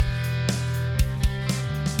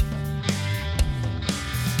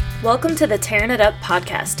Welcome to the Tearing It Up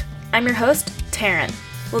podcast. I'm your host, Taryn.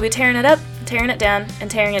 We'll be tearing it up, tearing it down,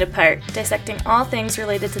 and tearing it apart, dissecting all things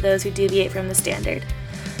related to those who deviate from the standard.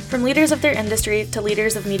 From leaders of their industry to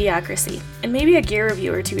leaders of mediocrity, and maybe a gear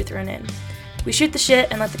review or two thrown in. We shoot the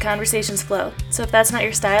shit and let the conversations flow, so if that's not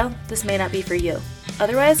your style, this may not be for you.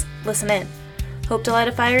 Otherwise, listen in. Hope to light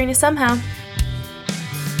a fire in you somehow.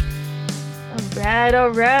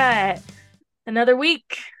 All right. Another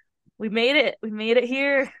week. We made it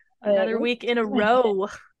here. Another week in a row.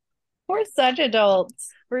 We're such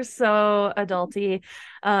adults. We're so adulty.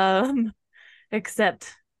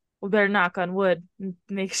 Except we better knock on wood and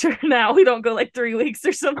make sure now we don't go like 3 weeks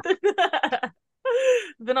or something.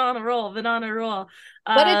 Been on a roll.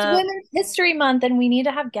 But it's Women's History Month and we need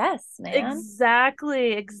to have guests, man.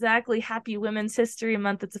 Exactly. Happy Women's History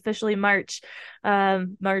Month. It's officially March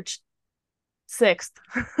 6th.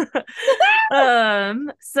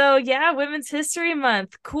 So yeah, Women's History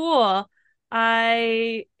Month. Cool.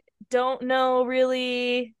 I don't know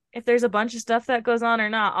really if there's a bunch of stuff that goes on or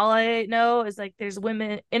not. All I know is like there's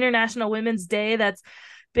International Women's Day that's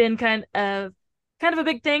been kind of a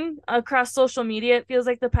big thing across social media. It feels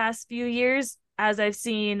like the past few years, as I've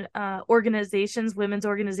seen women's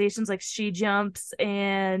organizations like She Jumps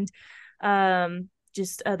and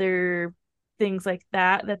just other things like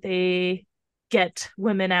that they get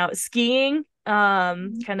women out skiing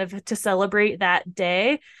kind of to celebrate that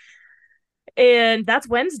day. And that's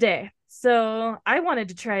Wednesday. So I wanted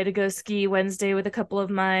to try to go ski Wednesday with a couple of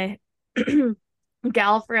my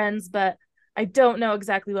gal friends, but I don't know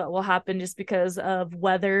exactly what will happen just because of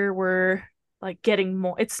weather. We're like getting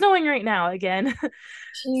more. It's snowing right now again. So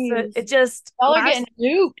it just y'all are getting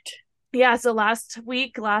nuked. Yeah, so last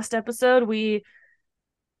episode,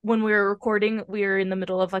 when we were recording, we were in the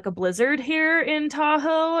middle of like a blizzard here in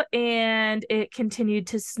Tahoe, and it continued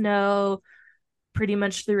to snow pretty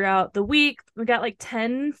much throughout the week. We got like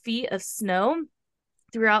 10 feet of snow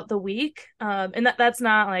throughout the week. And that's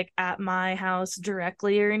not like at my house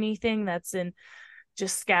directly or anything. That's in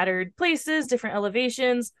just scattered places, different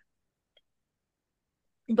elevations.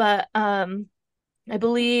 But I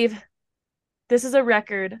believe this is a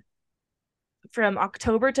record from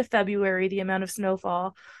October to February, the amount of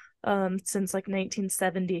snowfall since like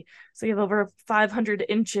 1970. So you have over 500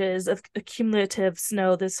 inches of cumulative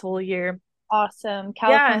snow this whole year. Awesome.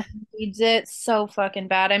 California needs it so fucking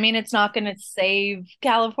bad. I mean, it's not going to save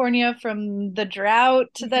California from the drought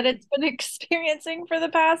that it's been experiencing for the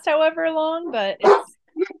past however long, but it's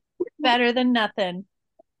better than nothing.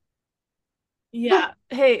 Yeah.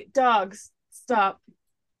 Hey, dogs, stop.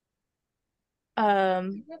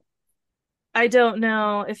 I don't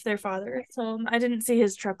know if their father is home. I didn't see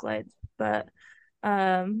his truck lights, but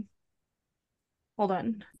hold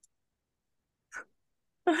on.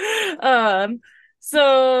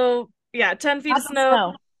 So yeah, 10 feet of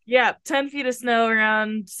snow. Yeah, 10 feet of snow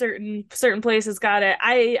around certain places got it.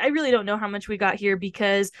 I really don't know how much we got here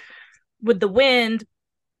because with the wind,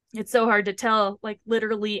 it's so hard to tell. Like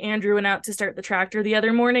literally Andrew went out to start the tractor the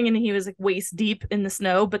other morning and he was like waist deep in the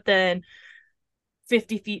snow, but then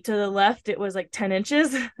 50 feet to the left it was like 10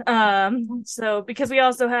 inches. So because we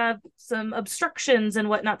also have some obstructions and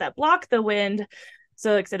whatnot that block the wind,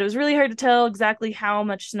 so like I said, it was really hard to tell exactly how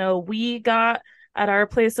much snow we got at our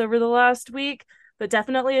place over the last week, but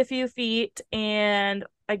definitely a few feet. And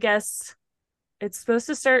I guess it's supposed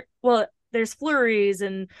to start, well, there's flurries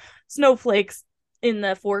and snowflakes in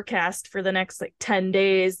the forecast for the next like 10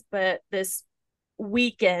 days, but this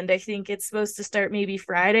weekend I think it's supposed to start maybe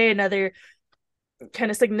Friday, another kind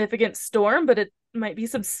of significant storm, but it might be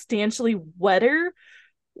substantially wetter,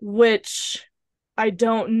 which I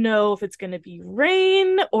don't know if it's going to be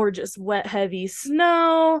rain or just wet, heavy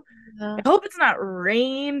snow. Yeah. I hope it's not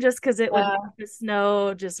rain just because it would make the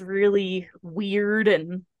snow just really weird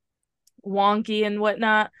and wonky and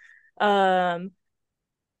whatnot. And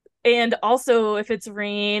also if it's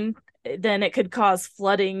rain, then it could cause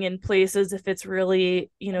flooding in places if it's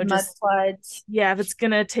really, just mudslides. Yeah, if it's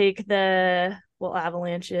going to take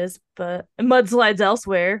avalanches, but mudslides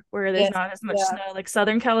elsewhere where there's not as much snow. Like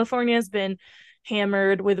Southern California has been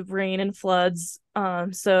hammered with rain and floods.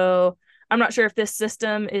 So I'm not sure if this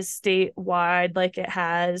system is statewide like it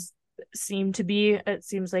has seemed to be. It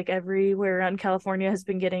seems like everywhere around California has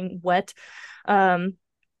been getting wet.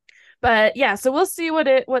 But yeah, so we'll see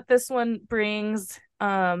what this one brings.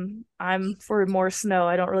 I'm for more snow.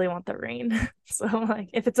 I don't really want the rain. So like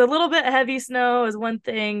if it's a little bit heavy snow is one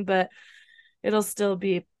thing, but it'll still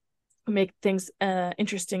make things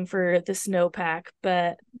interesting for the snowpack.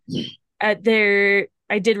 But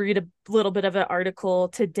I did read a little bit of an article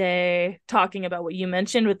today talking about what you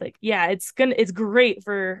mentioned with like, yeah, it's great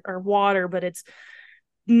for our water, but it's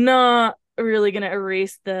not really gonna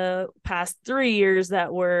erase the past 3 years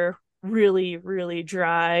that were really, really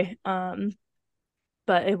dry.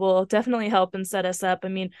 But it will definitely help and set us up. I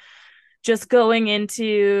mean, just going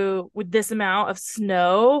into with this amount of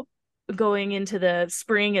snow going into the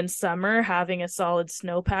spring and summer, having a solid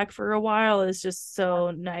snowpack for a while is just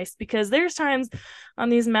so nice, because there's times on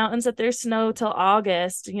these mountains that there's snow till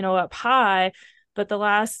August, up high. But the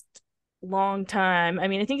last long time, I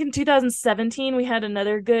mean, I think in 2017 we had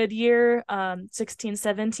another good year, 16,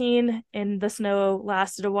 17, and the snow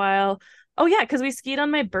lasted a while. Oh yeah, because we skied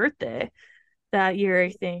on my birthday that year, I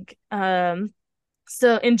think.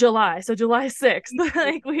 So in July, so July 6th,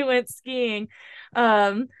 like we went skiing.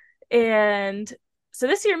 And so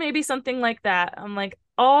this year maybe something like that. I'm like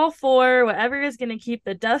all for whatever is going to keep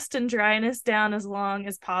the dust and dryness down as long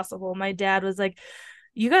as possible. My dad was like,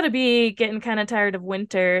 you got to be getting kind of tired of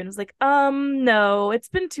winter. And I was like, no, it's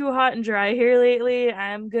been too hot and dry here lately.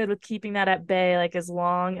 I'm good with keeping that at bay, like as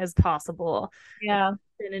long as possible. Yeah. I've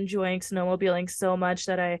been enjoying snowmobiling so much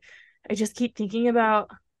that I just keep thinking about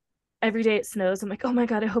every day it snows. I'm like, oh my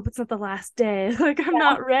God, I hope it's not the last day. Like, I'm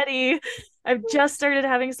not ready. I've just started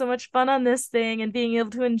having so much fun on this thing and being able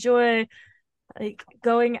to enjoy like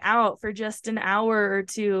going out for just an hour or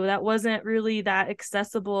two. That wasn't really that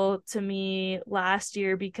accessible to me last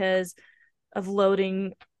year because of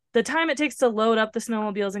loading the time it takes to load up the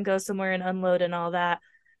snowmobiles and go somewhere and unload and all that.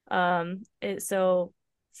 So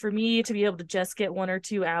for me to be able to just get 1 or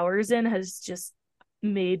 2 hours in has just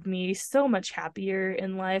made me so much happier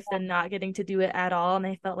in life than not getting to do it at all. And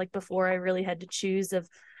I felt like before I really had to choose of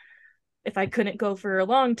if I couldn't go for a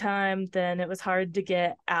long time, then it was hard to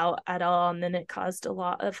get out at all. And then it caused a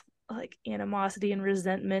lot of like animosity and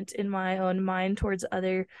resentment in my own mind towards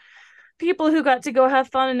other people who got to go have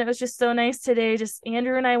fun. And it was just so nice today. Just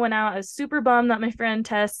Andrew and I went out. I was super bummed that my friend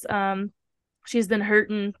Tess, she's been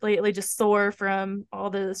hurting lately, just sore from all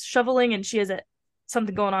the shoveling, and she has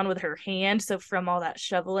something going on with her hand. So from all that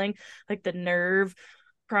shoveling, like the nerve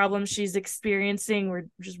problems she's experiencing were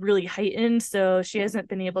just really heightened. So she hasn't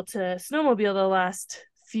been able to snowmobile the last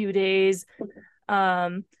few days.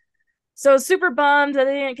 So super bummed that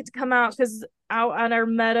they didn't get to come out, because out on our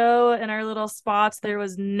meadow and our little spots there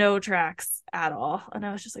was no tracks at all, and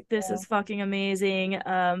I was just like, this is fucking amazing.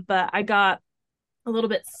 But I got a little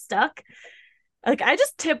bit stuck. Like I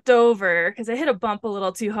just tipped over because I hit a bump a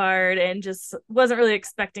little too hard and just wasn't really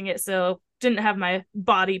expecting it, so didn't have my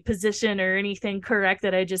body position or anything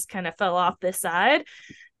corrected. I just kind of fell off this side,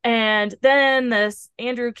 and then this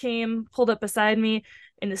Andrew came, pulled up beside me,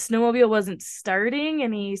 and the snowmobile wasn't starting,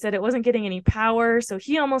 and he said it wasn't getting any power, so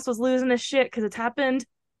he almost was losing his shit because it's happened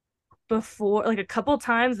before, like a couple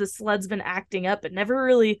times the sled's been acting up, but never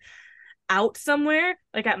really out somewhere.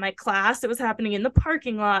 Like at my class it was happening in the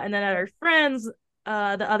parking lot, and then at our friends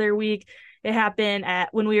the other week it happened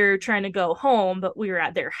at when we were trying to go home, but we were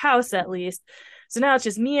at their house at least. So now it's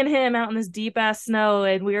just me and him out in this deep ass snow,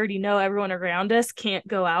 and we already know everyone around us can't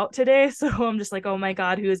go out today. So I'm just like, oh my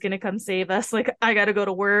God, who is going to come save us? Like, I got to go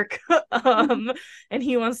to work. And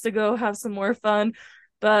he wants to go have some more fun.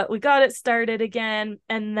 But we got it started again.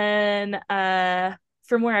 And then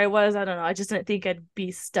from where I was, I don't know, I just didn't think I'd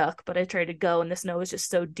be stuck, but I tried to go, and the snow was just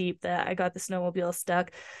so deep that I got the snowmobile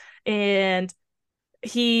stuck. And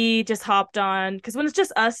he just hopped on, because when it's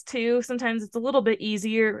just us two, sometimes it's a little bit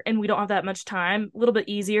easier and we don't have that much time, a little bit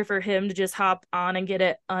easier for him to just hop on and get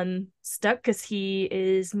it unstuck because he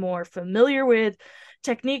is more familiar with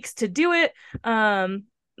techniques to do it,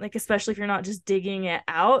 like especially if you're not just digging it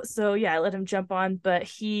out. So yeah, I let him jump on, but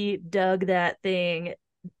he dug that thing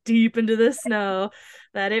deep into the snow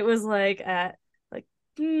that it was like at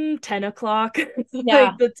 10 o'clock.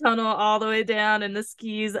 Like the tunnel all the way down and the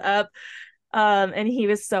skis up. And he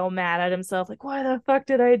was so mad at himself, like, why the fuck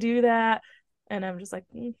did I do that? And I'm just like,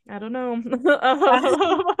 I don't know.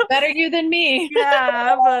 Better you than me.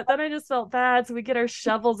 Yeah, but then I just felt bad, so we get our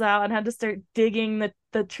shovels out and had to start digging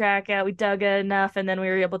the track out. We dug it enough, and then we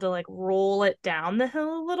were able to like roll it down the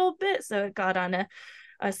hill a little bit, so it got on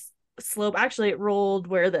a slope. Actually, it rolled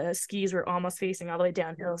where the skis were almost facing all the way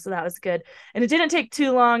downhill, so that was good. And it didn't take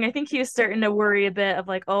too long. I think he was starting to worry a bit of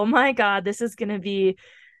like, oh my God, this is gonna be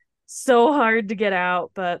so hard to get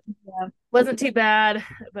out, but wasn't too bad.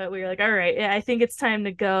 But we were like, all right, yeah, I think it's time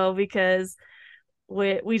to go, because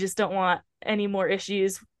we just don't want any more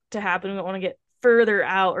issues to happen. We don't want to get further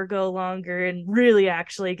out or go longer and really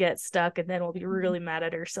actually get stuck, and then we'll be really mad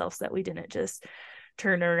at ourselves that we didn't just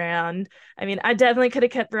turn around. I mean, I definitely could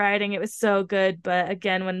have kept riding. It was so good, but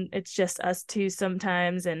again, when it's just us two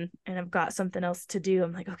sometimes and I've got something else to do,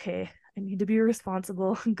 I'm like, okay, I need to be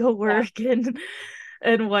responsible and go work and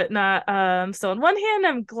whatnot. So on one hand,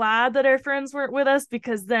 I'm glad that our friends weren't with us,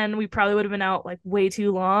 because then we probably would have been out like way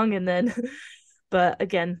too long, and then but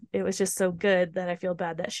again, it was just so good that I feel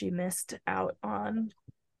bad that she missed out on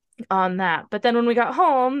that. But then when we got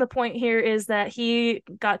home, the point here is that he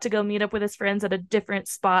got to go meet up with his friends at a different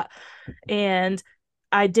spot, and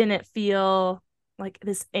I didn't feel like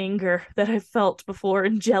this anger that I felt before,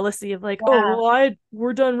 and jealousy of like, oh well,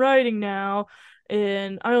 we're done riding now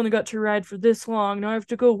and I only got to ride for this long, now I have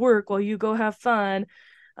to go work while you go have fun.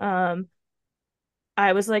 um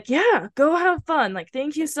I was like, yeah, go have fun. Like,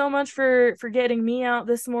 thank you so much for getting me out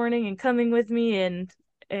this morning and coming with me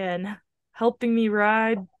and helping me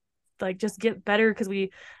ride, like just get better, because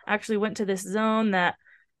we actually went to this zone that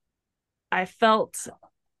I felt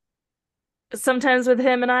sometimes with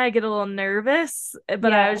him and I get a little nervous,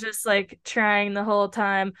 but I was just like trying the whole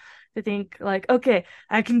time to think like, okay,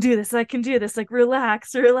 I can do this, like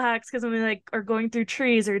relax, because when we like are going through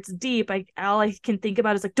trees or it's deep, all I can think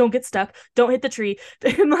about is like, don't get stuck, don't hit the tree,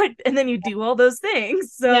 and like, and then you do all those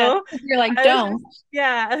things. So you're like, don't.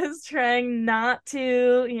 I was trying not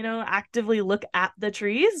to, actively look at the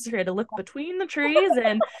trees, try to look between the trees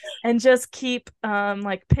and just keep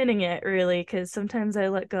like pinning it, really, because sometimes I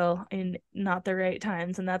let go in not the right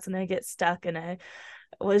times, and that's when I get stuck. And I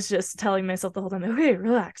was just telling myself the whole time, okay,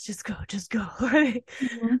 relax, just go.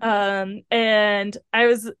 And I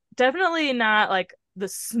was definitely not like the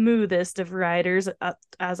smoothest of riders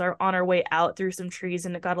as on our way out through some trees,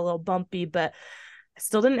 and it got a little bumpy, but I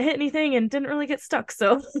still didn't hit anything and didn't really get stuck.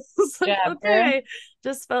 So I was like, okay,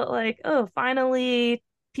 just felt like, oh, finally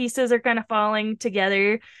pieces are kind of falling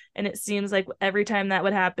together. And it seems like every time that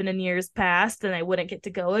would happen in years past, then I wouldn't get to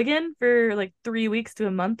go again for like 3 weeks to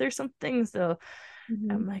a month or something. So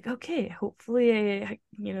I'm like, okay, hopefully I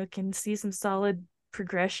can see some solid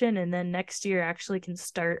progression, and then next year actually can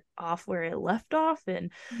start off where I left off and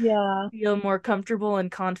feel more comfortable and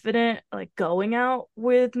confident like going out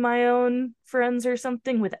with my own friends or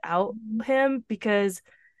something without him, because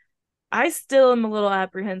I still am a little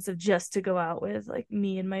apprehensive just to go out with like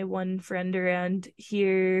me and my one friend around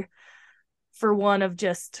here, for one of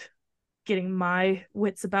just getting my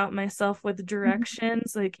wits about myself with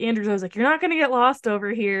directions. Like Andrew's always like, you're not gonna get lost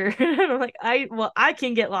over here. And I'm like, I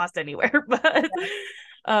can get lost anywhere.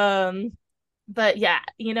 But yeah,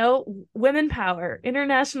 women power,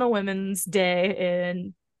 International Women's Day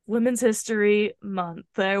and Women's History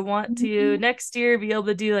Month. I want to next year be able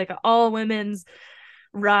to do like an all women's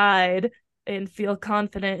ride and feel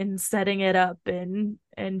confident in setting it up and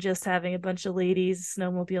just having a bunch of ladies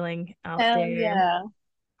snowmobiling out there.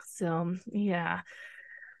 So yeah,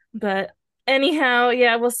 but anyhow,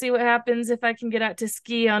 yeah, we'll see what happens if I can get out to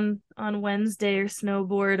ski on Wednesday or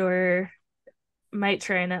snowboard, or might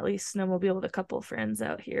try and at least snowmobile with a couple of friends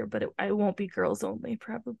out here, but I won't be girls only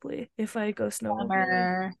probably if I go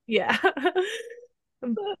snowmobiling. Yeah.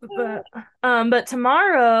 but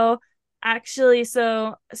tomorrow, actually,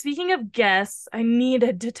 so speaking of guests, I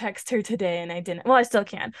needed to text her today and I didn't. Well, I still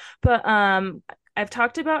can, but I've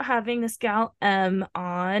talked about having this gal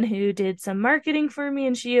on who did some marketing for me,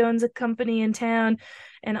 and she owns a company in town,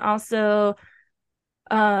 and also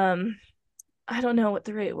I don't know what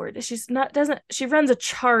the right word is. She runs a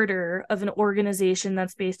charter of an organization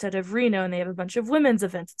that's based out of Reno, and they have a bunch of women's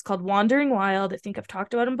events. It's called Wandering Wild. I think I've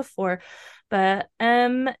talked about them before, but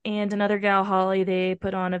and another gal, Holly, they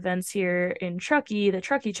put on events here in Truckee, the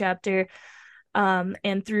Truckee chapter,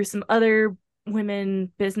 and through some other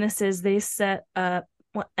women businesses, they set up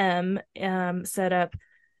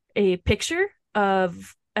a picture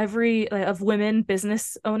of women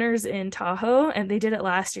business owners in Tahoe, and they did it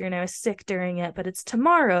last year and I was sick during it, but it's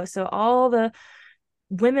tomorrow, so all the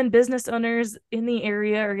women business owners in the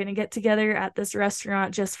area are going to get together at this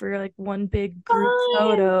restaurant just for like one big group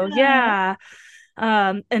photo.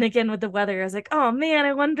 And again with the weather, I was like, oh man,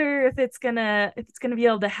 I wonder if it's gonna be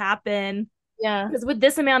able to happen, because with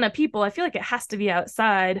this amount of people I feel like it has to be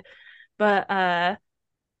outside, but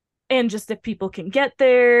and just if people can get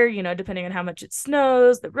there, depending on how much it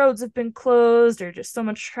snows, the roads have been closed or just so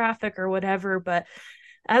much traffic or whatever. But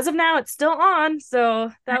as of now, it's still on.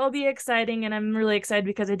 So that will be exciting. And I'm really excited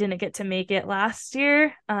because I didn't get to make it last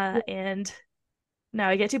year. And now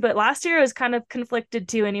I get to. But last year I was kind of conflicted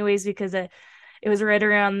too, anyways, because it was right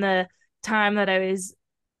around the time that I was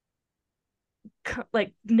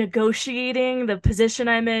like negotiating the position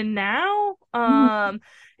I'm in now Mhm.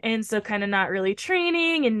 And so kind of not really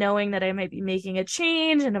training and knowing that I might be making a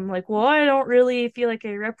change. And I'm like, well, I don't really feel like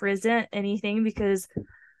I represent anything because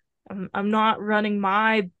I'm not running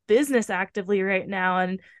my business actively right now.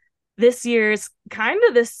 And this year is kind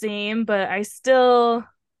of the same, but I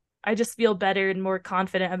just feel better and more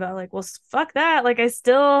confident about like, well, fuck that. Like I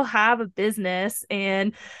still have a business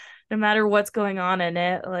and no matter what's going on in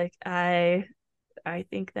it, like I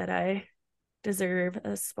think that I deserve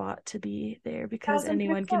a spot to be there because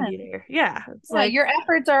anyone can 1000%. be there. Yeah. It's Yeah, like, your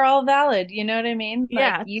efforts are all valid. You know what I mean? Like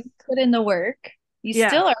yeah. you put in the work. You Yeah.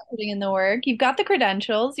 still are putting in the work. You've got the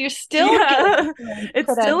credentials. You're still getting Yeah. It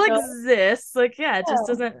still credentials. exists. Like, yeah, it just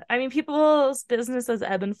Yeah. doesn't, I mean, people's businesses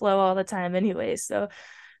ebb and flow all the time anyway. So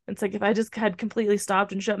it's like if I just had completely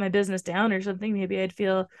stopped and shut my business down or something, maybe I'd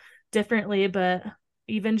feel differently. But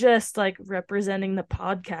even just like representing the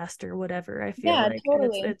podcast or whatever, I feel Yeah, like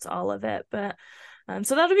totally. it's all of it. But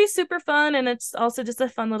so that'll be super fun, and it's also just a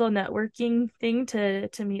fun little networking thing to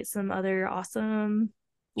meet some other awesome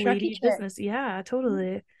Truckee lady chick. business. Yeah,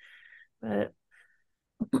 totally. But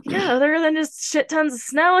yeah, other than just shit tons of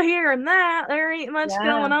snow here and that, there ain't much Yeah.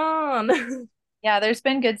 going on. Yeah, there's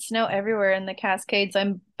been good snow everywhere in the Cascades.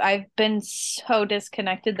 I've been so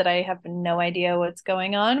disconnected that I have no idea what's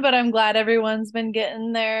going on, but I'm glad everyone's been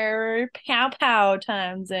getting their pow pow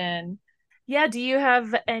times in. Yeah, do you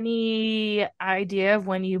have any idea of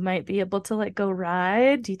when you might be able to like go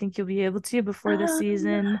ride? Do you think you'll be able to before the Um,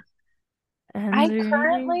 season ends I or anything?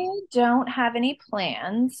 currently don't have any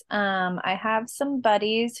plans. I have some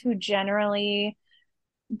buddies who generally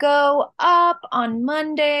go up on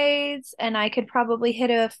Mondays, and I could probably hit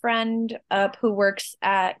a friend up who works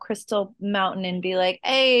at Crystal Mountain and be like,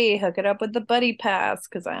 "Hey, hook it up with the buddy pass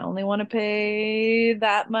because I only want to pay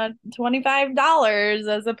that much, $25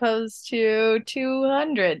 as opposed to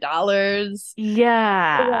 $200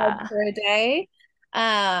 Yeah. for a day."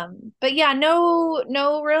 But yeah,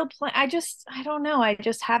 no real plan. I don't know. I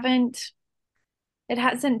just haven't it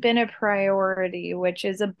hasn't been a priority, which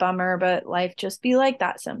is a bummer, but life just be like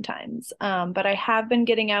that sometimes. But I have been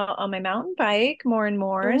getting out on my mountain bike more and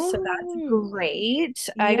more, so that's Oh, great.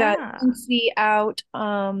 I got yeah. Quincy out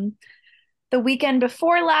the weekend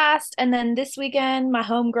before last, and then this weekend my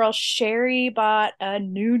homegirl Sherry bought a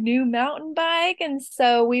new mountain bike, and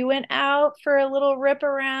so we went out for a little rip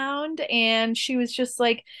around, and she was just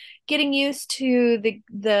like getting used to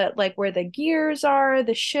the like where the gears are,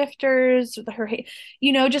 the shifters,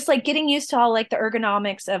 just like getting used to all like the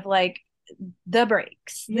ergonomics of like the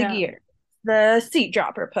brakes, the Yeah. gear, the seat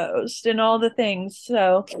dropper post, and all the things.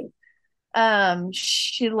 So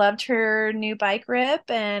she loved her new bike rip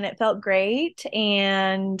and it felt great.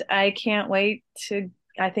 And I can't wait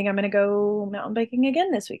I think I'm going to go mountain biking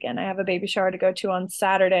again this weekend. I have a baby shower to go to on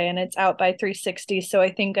Saturday and it's out by 360. So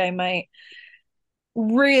I think I might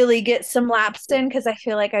really get some laps in because I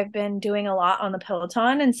feel like I've been doing a lot on the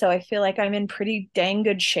Peloton. And so I feel like I'm in pretty dang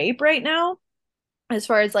good shape right now as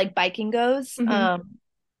far as like biking goes. Hmm.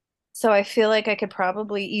 So I feel like I could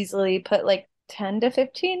probably easily put like 10 to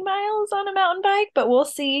 15 miles on a mountain bike, but we'll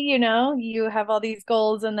see. You have all these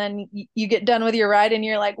goals and then you get done with your ride and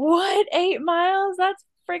you're like, what, 8 miles? That's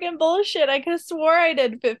friggin' bullshit. I could have swore I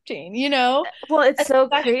did 15, Well, it's so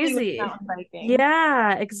especially with crazy. mountain biking.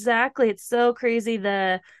 Yeah, exactly. It's so crazy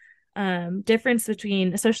the difference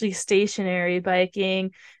between especially stationary Yeah.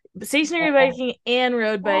 biking and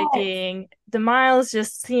road Yes. biking. The miles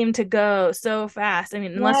just seem to go so fast. I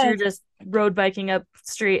mean, unless you're Yes. just road biking up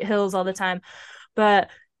straight hills all the time. But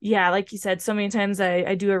yeah, like you said, so many times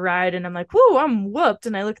I do a ride and I'm like, whoo, I'm whooped.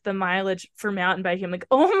 And I look at the mileage for mountain biking, I'm like,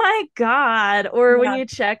 oh my God. Or when Yeah. you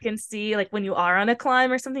check and see, like when you are on a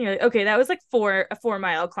climb or something, you're like, okay, that was like a 4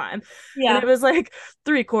 mile climb. And it Yeah. was like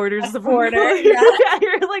three A quarters of a mile. quarter. Yeah. Yeah,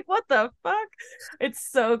 you're like, what the fuck?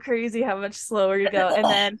 It's so crazy how much slower you go. And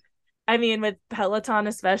then, I mean, with Peloton,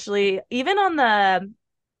 especially, even on the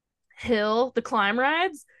hill, the climb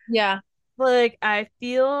rides, Yeah. like I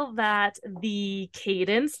feel that the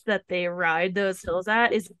cadence that they ride those hills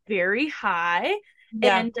at is very high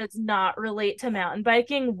Yeah. and does not relate to mountain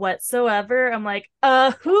biking whatsoever. I'm like,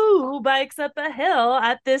 who bikes up a hill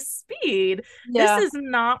at this speed? This Yeah. is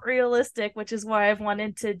not realistic, which is why I've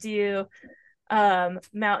wanted to do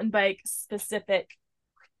mountain bike specific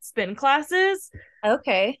spin classes.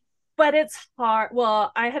 Okay. But it's hard.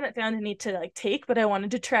 Well, I haven't found any to like take, but I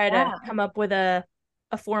wanted to try to Yeah. come up with a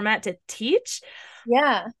format to teach.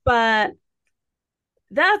 Yeah. But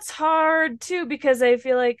that's hard too because I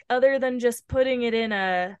feel like other than just putting it in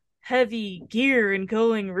a heavy gear and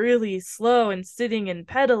going really slow and sitting and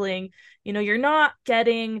pedaling, you're not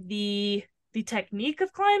getting the technique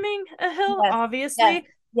of climbing a hill, Yes. Yes. obviously.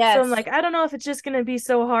 So I'm Yes. like, I don't know if it's just going to be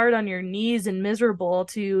so hard on your knees and miserable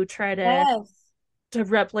to try Yes. to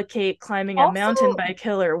replicate climbing a Also, mountain bike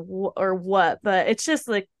hill or what, but it's just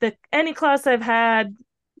like the any class I've had,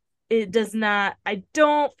 it does not, I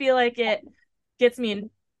don't feel like it gets me in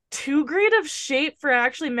too great of shape for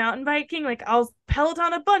actually mountain biking. Like I'll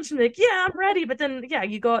Peloton a bunch and be like, yeah, I'm ready. But then yeah,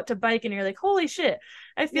 you go out to bike and you're like, holy shit,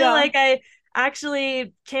 I feel yeah. like I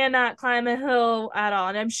actually cannot climb a hill at all.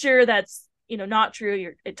 And I'm sure that's, not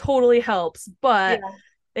true. It totally helps, but Yeah.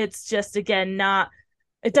 it's just again not,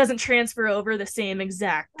 it doesn't transfer over the same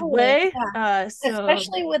exact Totally. way. Yeah. So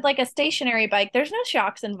Especially with like a stationary bike, there's no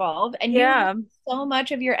shocks involved, and you lose yeah. so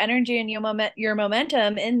much of your energy and your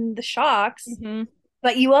momentum in the shocks, Mm-hmm.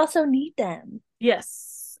 but you also need them.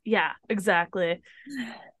 Yes. Yeah, exactly.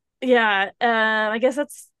 Yeah, I guess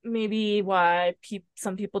that's maybe why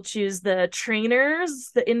some people choose the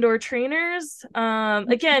trainers, the indoor trainers.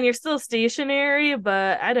 Again, you're still stationary,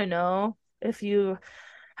 but I don't know if you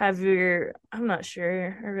have your, I'm not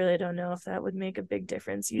sure. I really don't know if that would make a big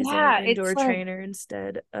difference using an Yeah, it's indoor like trainer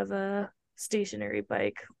instead of a stationary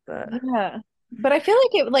bike. But yeah. But I feel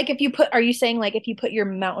like it like if you put are you saying like if you put your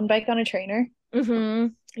mountain bike on a trainer?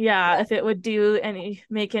 yeah, if it would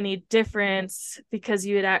make any difference because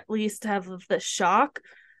you would at least have the shock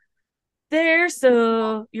there,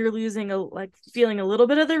 so you're losing feeling a little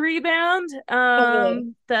bit of the rebound,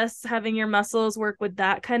 Totally. thus having your muscles work with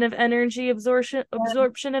that kind of energy Yeah.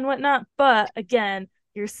 absorption and whatnot. But again,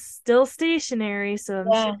 you're still stationary, so I'm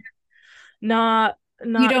sure Yeah. not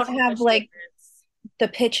You not don't too have much like difference. the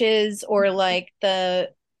pitches or like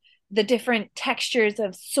the different textures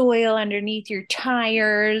of soil underneath your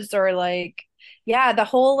tires or like yeah, the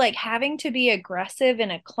whole like having to be aggressive in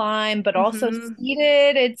a climb but also Mm-hmm.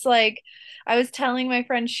 seated. It's like I was telling my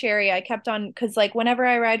friend Sherry, I kept on because like whenever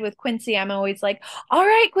I ride with Quincy, I'm always like, all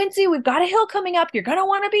right, Quincy, we've got a hill coming up. You're gonna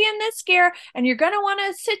want to be in this gear and you're gonna want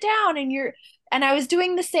to sit down and I was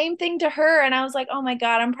doing the same thing to her and I was like, oh my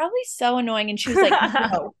God, I'm probably so annoying. And she was like,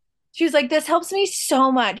 no. She was like, this helps me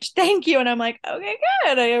so much. Thank you. And I'm like, okay,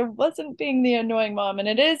 good. I wasn't being the annoying mom. And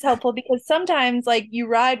it is helpful because sometimes like you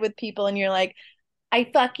ride with people and you're like, I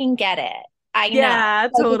fucking get it. I know. Yeah,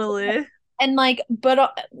 Like totally. and like,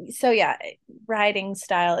 but so yeah, riding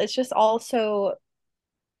style, it's just all so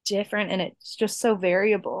different and it's just so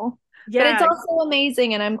variable. But it's Yeah. also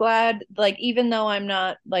amazing. And I'm glad, like, even though I'm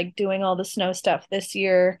not like doing all the snow stuff this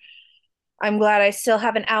year, I'm glad I still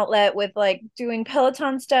have an outlet with like doing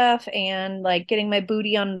Peloton stuff and like getting my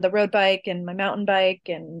booty on the road bike and my mountain bike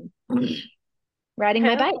and riding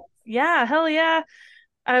my bike. Hell yeah.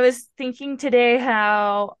 I was thinking today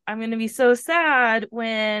how I'm going to be so sad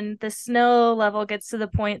when the snow level gets to the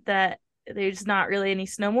point that there's not really any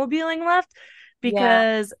snowmobiling left, Yeah.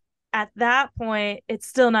 because at that point, it's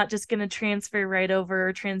still not just going to transfer right over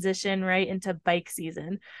or transition right into bike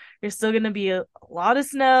season. There's still going to be a lot of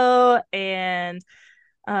snow, and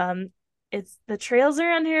um, it's the trails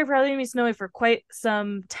around here are probably going to be snowy for quite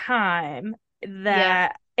some time. Yeah.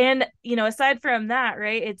 That and aside from that,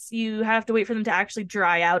 right, it's you have to wait for them to actually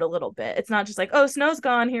dry out a little bit. It's not just like, oh, snow's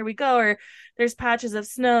gone, here we go, or there's patches of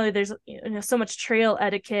snow. There's so much trail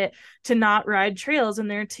etiquette to not ride trails when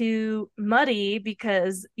they're too muddy,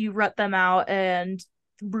 because you rut them out and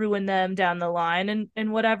ruin them down the line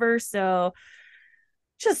and whatever. So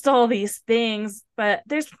just all these things, but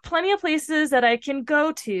there's plenty of places that I can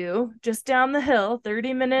go to just down the hill,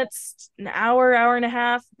 30 minutes, an hour and a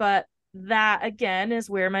half. But that again is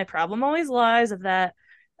where my problem always lies, of that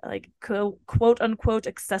like quote unquote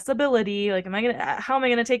accessibility. Like, how am I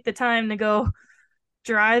gonna take the time to go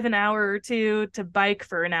drive an hour or two to bike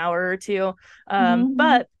for an hour or two? Mm-hmm.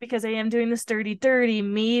 But because I am doing the sturdy dirty,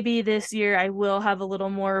 maybe this year I will have a little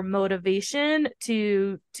more motivation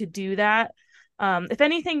to do that. If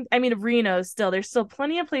anything, I mean, Reno still, there's still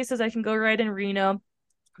plenty of places I can go ride in Reno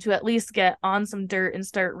to at least get on some dirt and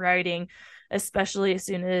start riding, especially as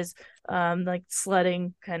soon as like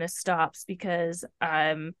sledding kind of stops, because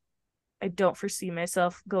I don't foresee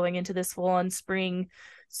myself going into this full on spring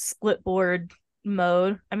split board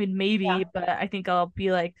mode. I mean, maybe, Yeah. but I think I'll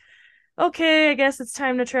be like, okay, I guess it's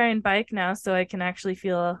time to try and bike now, so I can actually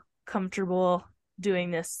feel comfortable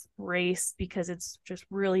doing this race, because it's just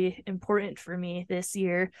really important for me this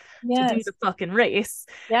year to do Yes. the fucking race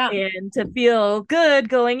Yeah. and to feel good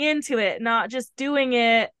going into it, not just doing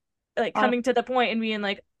it like On, coming to the point and being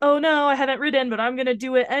like, oh no, I haven't ridden, but I'm gonna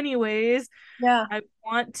do it anyways. yeah. I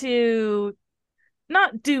want to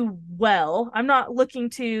not do well. I'm not looking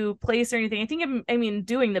to place or anything. I think I mean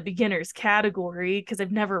doing the beginners category because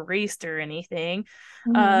I've never raced or anything.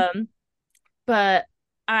 Mm-hmm. Um, but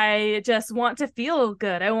I just want to feel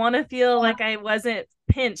good. I want to feel Yeah. like I wasn't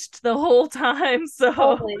pinched the whole time. So,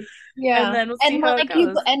 Totally. and Yeah. then we'll see And how it like you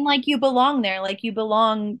goes. and like you belong there. Like you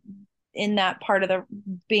belong in that part of the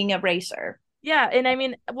being a racer. Yeah, and I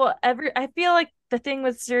mean, well, I feel like the thing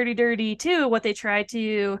with Dirty Dirty too, what they try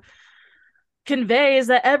to convey is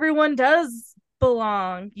that everyone does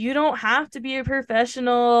belong. You don't have to be a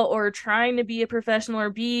professional or trying to be a professional or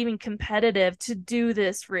be even competitive to do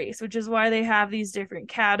this race, which is why they have these different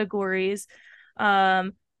categories.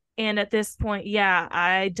 Um, and at this point, yeah,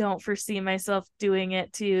 I don't foresee myself doing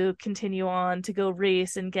it to continue on to go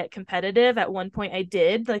race and get competitive. At one point, I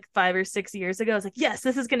did like 5 or 6 years ago. I was like, yes,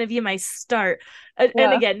 this is going to be my start. And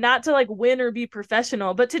Yeah. again, not to like win or be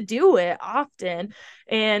professional, but to do it often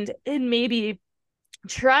and maybe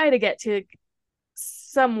try to get to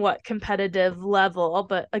somewhat competitive level,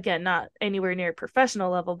 but again, not anywhere near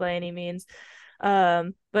professional level by any means.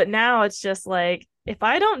 But now it's just like, if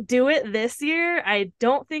I don't do it this year, I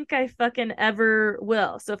don't think I fucking ever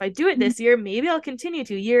will. So if I do it this year, maybe I'll continue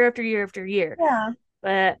to year after year after year. Yeah.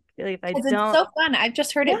 But like, if I Because it's don't, so fun. I've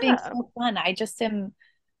just heard it being yeah, so fun. I just am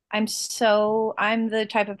I'm the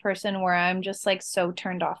type of person where I'm just like so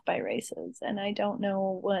turned off by races and I don't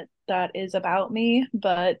know what that is about me,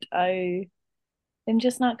 but I am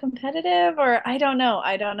just not competitive or I don't know.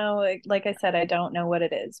 I don't know. Like I said, I don't know what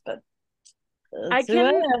it is, but I that's who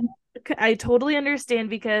I can, am. I totally understand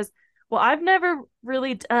because, well, I've never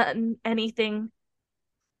really done anything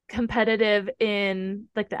competitive in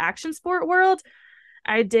like the action sport world.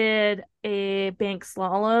 I did a bank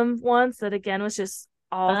slalom once that again was just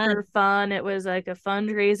all Fun. for fun. It was like a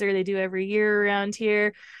fundraiser they do every year around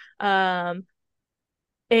here. Um,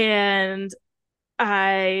 and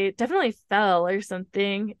I definitely fell or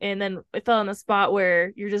something. And then I fell in a spot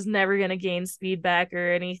where you're just never going to gain speed back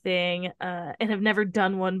or anything. And have never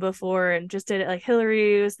done one before and just did it like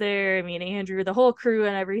Hillary was there. I mean, Andrew, the whole crew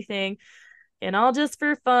and everything. And all just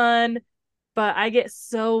for fun, but I get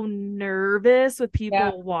so nervous with Yeah.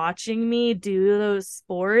 people watching me do those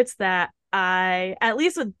sports that at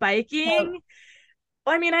least with So, biking,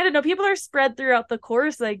 I mean, I don't know. People are spread throughout the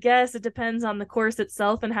course, I guess. It depends on the course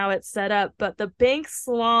itself and how it's set up. But the bank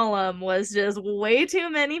slalom was just way too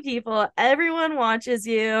many people. Everyone watches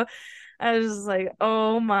you. I was just like,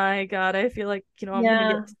 oh my God, I feel like, I'm gonna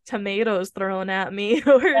yeah. get tomatoes thrown at me,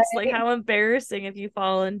 or it's like Right. how embarrassing if you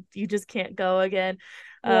fall and you just can't go again.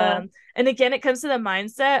 Yeah. And again, it comes to the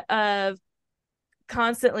mindset of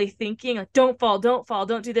constantly thinking like, don't fall, don't fall,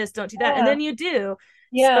 don't do this, don't do that. And Yeah. then you do.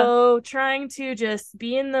 Yeah. So trying to just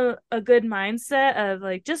be in the a good mindset of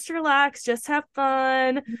like just relax, just have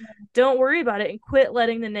fun, don't worry about it, and quit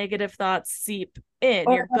letting the negative thoughts seep in.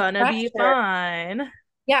 Or You're the gonna be pressure. fine.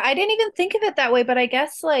 Yeah, I didn't even think of it that way, but I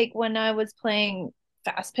guess like when I was playing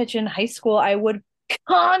fast pitch in high school, I would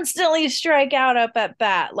constantly strike out up at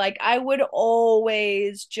bat. Like I would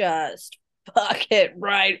always just fuck it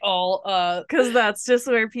right all up. Because that's just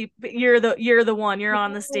where people you're the one, you're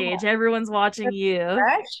on the Yeah, stage, everyone's watching the you.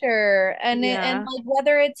 pressure and Yeah. like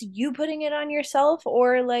whether it's you putting it on yourself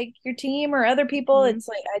or like your team or other people, Mhm. it's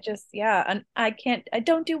like I just yeah, and I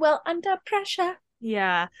don't do well under pressure.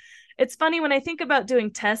 Yeah. It's funny when I think about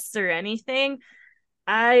doing tests or anything,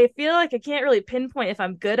 I feel like I can't really pinpoint if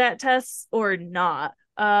I'm good at tests or not.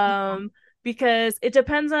 Because it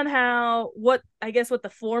depends on what I guess what the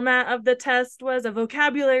format of the test was. A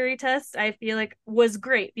vocabulary test, I feel like was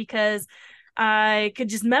great because I could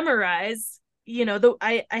just memorize,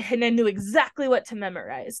 I knew exactly what to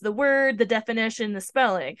memorize, the word, the definition, the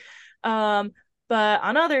spelling. Um, but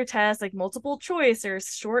on other tests, like multiple choice or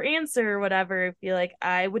short answer or whatever, I feel like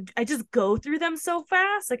I just go through them so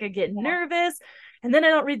fast. Like I get Yeah. nervous and then I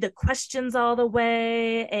don't read the questions all the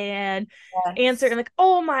way and answer Yes. and like,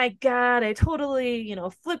 oh my God, I totally,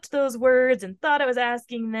 flipped those words and thought I was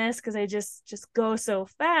asking this because I just go so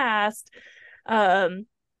fast. Um,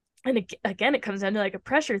 and again, it comes down to like a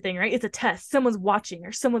pressure thing, right? It's a test. Someone's watching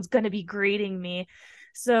or someone's going to be grading me.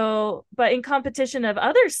 So, but in competition of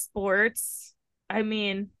other sports, I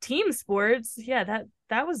mean, team sports, yeah,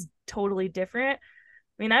 that was totally different.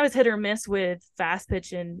 I mean, I was hit or miss with fast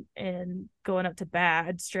pitch and going up to bat,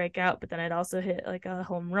 I'd strike out, but then I'd also hit like a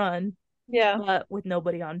home run, Yeah. but with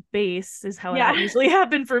nobody on base is how Yeah. that usually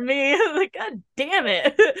happened for me. Like, God damn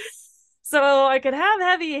it. So I could have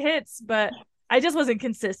heavy hits, but I just wasn't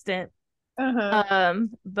consistent. Uh-huh.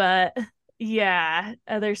 But yeah,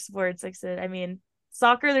 other sports, like I said, I mean,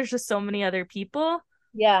 soccer, there's just so many other people,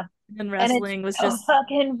 Yeah. and And it's wrestling was so just,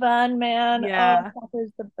 fucking fun, man. Oh, yeah.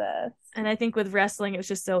 soccer's the best. And I think with wrestling, it was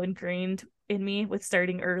just so ingrained in me with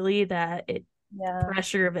starting early that Yeah.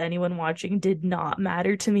 pressure of anyone watching did not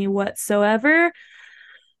matter to me whatsoever.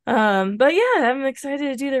 But yeah, I'm excited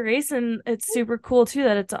to do the race, and it's super cool too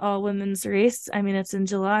that it's an all women's race. I mean, it's in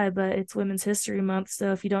July, but it's Women's History Month.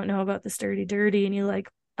 So if you don't know about the Sturdy Dirty and you like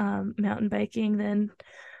mountain biking, then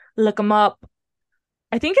look them up.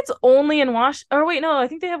 I think it's only in Oh wait, no, I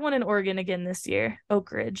think they have one in Oregon again this year,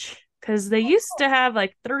 Oak Ridge, because they used to have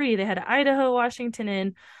like three. They had Idaho,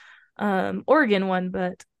 Washington, and Oregon one,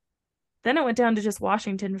 but then it went down to just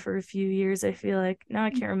Washington for a few years. I feel like now I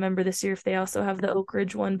can't remember this year if they also have the Oak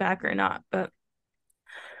Ridge one back or not, but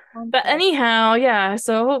anyhow, yeah.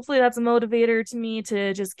 So hopefully that's a motivator to me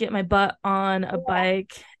to just get my butt on a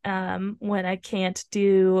bike when I can't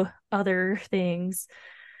do other things.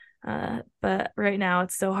 But right now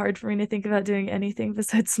it's so hard for me to think about doing anything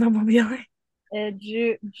besides snowmobiling. What'd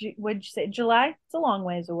you say? July? It's a long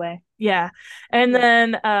ways away. Yeah. And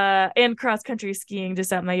then and cross country skiing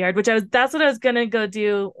just at my yard, which that's what I was gonna go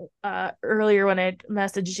do earlier when I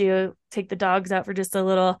messaged you, take the dogs out for just a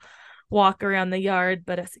little walk around the yard,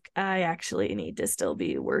 but I actually need to still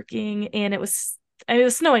be working. And it was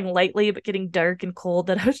snowing lightly but getting dark and cold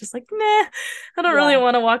that I was just like, nah, I don't really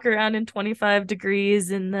want to walk around in 25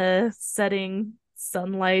 degrees in the setting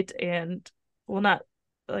sunlight, and well, not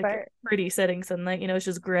like pretty setting sunlight, it's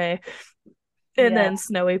just gray and then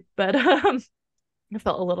snowy. But I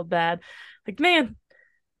felt a little bad, like, man,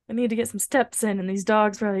 I need to get some steps in, and these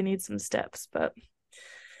dogs probably need some steps. But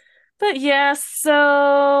yeah,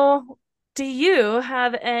 so do you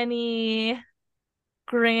have any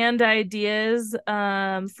grand ideas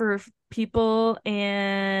for people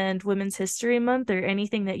and Women's History Month, or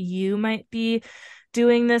anything that you might be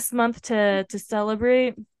doing this month to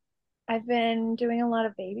celebrate? I've been doing a lot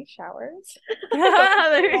of baby showers.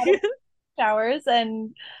 Showers,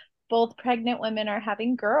 and both pregnant women are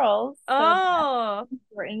having girls. So Oh, that's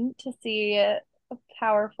important to see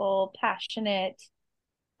powerful, passionate,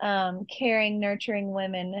 caring, nurturing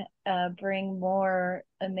women bring more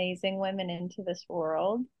amazing women into this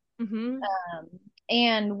world. mm-hmm.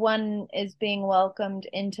 And one is being welcomed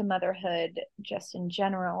into motherhood just in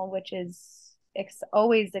general, which is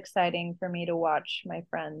always exciting for me to watch my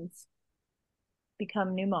friends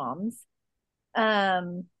become new moms.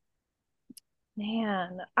 Um,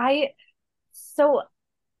 man, so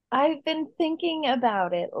I've been thinking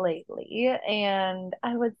about it lately, and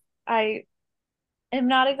I am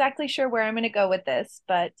not exactly sure where I'm going to go with this,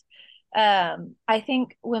 but I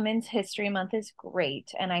think Women's History Month is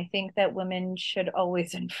great, and I think that women should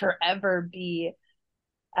always and forever be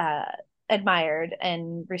uh, admired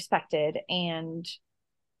and respected and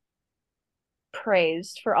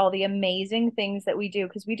praised for all the amazing things that we do,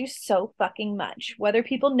 because we do so fucking much, whether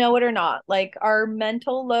people know it or not. Like, our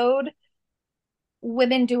mental load,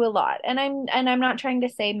 women do a lot, and I'm not trying to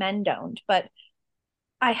say men don't, but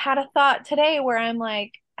I had a thought today where I'm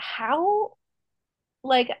like, how,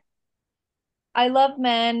 like, I love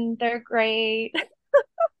men, they're great.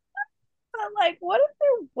 I'm like, what if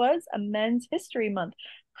there was a Men's History Month?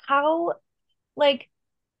 How, like,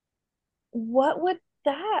 what would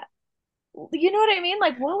that, you know what I mean?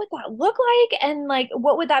 Like, what would that look like? And like,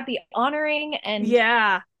 what would that be honoring? And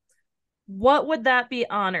Yeah. What would that be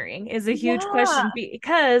honoring is a huge question,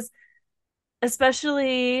 because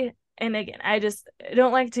especially, and again, I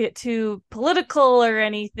don't like to get too political or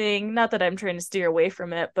anything, not that I'm trying to steer away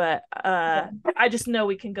from it, but I just know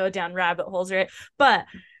we can go down rabbit holes, right? But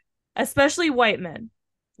especially white men,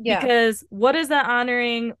 because what is that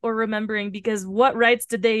honoring or remembering? Because what rights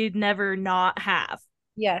did they never not have?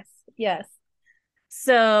 Yes.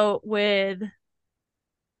 So with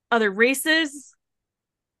other races,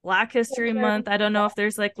 Black History Month, I don't know if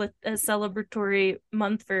there's like a celebratory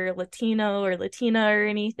month for Latino or Latina or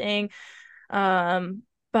anything,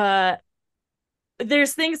 but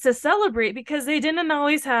there's things to celebrate because they didn't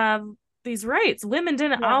always have these rights. Women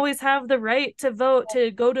didn't always have the right to vote, to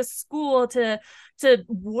go to school, to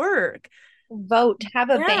work, vote, have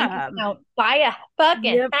a bank account, buy a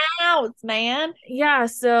fucking house, man. Yeah,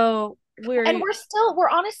 so we're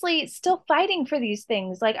honestly still fighting for these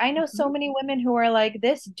things. Like, I know so many women who are like,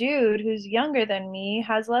 this dude who's younger than me,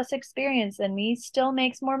 has less experience than me, still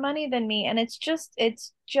makes more money than me, and it's just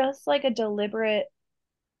like a deliberate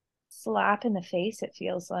slap in the face, it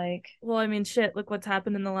feels like. Well, I mean, shit, look what's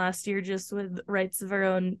happened in the last year just with rights of our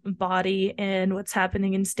own body, and what's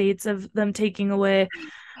happening in states of them taking away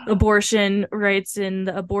abortion rights, and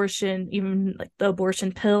the abortion, even like the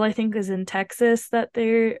abortion pill, I think is in Texas that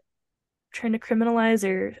they're trying to criminalize,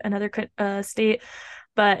 or another state.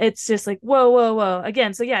 But it's just like, whoa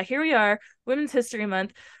again. So yeah, here we are, Women's History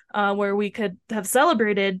Month, where we could have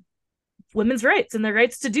celebrated women's rights and their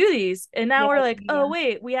rights to do these, and now we're like, oh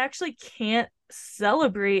wait, we actually can't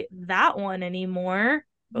celebrate that one anymore.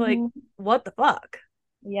 Like, what the fuck?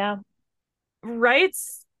 Yeah.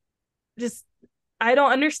 Rights, just, I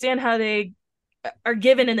don't understand how they are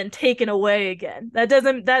given and then taken away again. That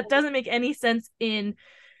doesn't make any sense in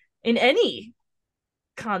any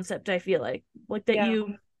concept. I feel like that Yeah.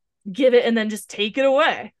 you give it and then just take it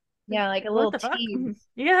away. Yeah, like a What little the fuck? tease.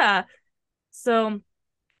 Yeah. So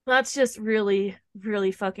that's just really,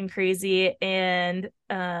 really fucking crazy. And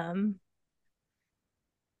again,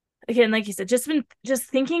 like you said, just been just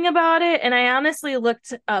thinking about it. And I honestly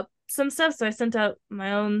looked up some stuff. So I sent out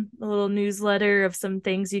my own little newsletter of some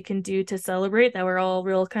things you can do to celebrate that were all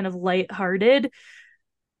real kind of lighthearted.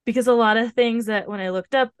 Because a lot of things that when I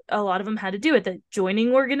looked up, a lot of them had to do with it,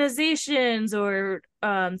 joining organizations or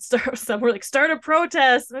some were like start a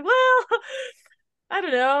protest. I'm like, well, I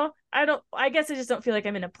don't know. I guess I just don't feel like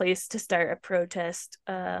I'm in a place to start a protest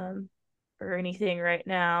or anything right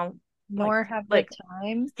now. Nor have the Like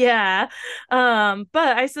time. yeah.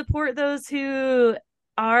 But I support those who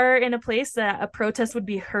are in a place that a protest would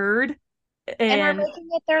be heard And are and making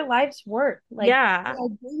it their life's work. Like they yeah, are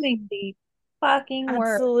doing the fucking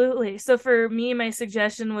work. absolutely. So for me, my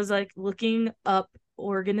suggestion was like looking up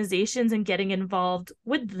organizations and getting involved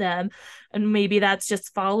with them. And maybe that's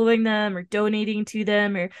just following them or donating to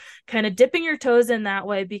them or kind of dipping your toes in that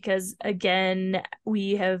way. Because again,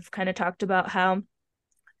 we have kind of talked about how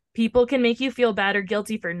people can make you feel bad or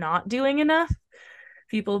guilty for not doing enough.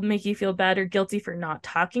 People make you feel bad or guilty for not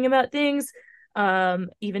talking about things.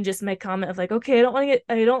 Even just my comment of like, okay,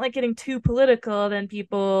 I don't like getting too political, then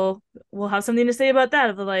people will have something to say about that.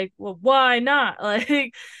 If they're like, well, why not?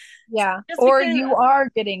 Like Yeah. just Or because you are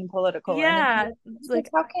getting political. And yeah, it's because like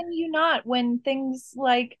how can you not when things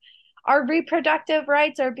like our reproductive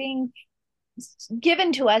rights are being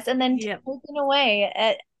given to us and then yeah, taken away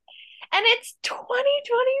and it's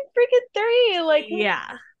 2020 freaking 3. Like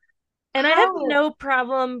yeah. And I have how? no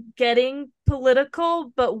problem getting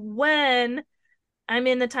political, but when I'm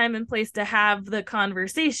in the time and place to have the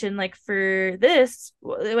conversation, like for this,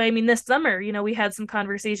 I mean, this summer, we had some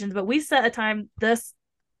conversations, but we set aside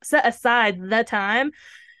the time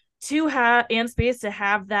to have and space to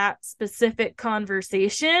have that specific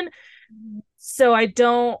conversation. So I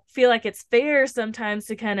don't feel like it's fair sometimes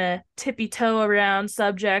to kind of tippy toe around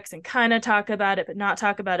subjects and kind of talk about it, but not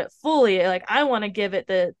talk about it fully. Like I want to give it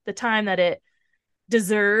the time that it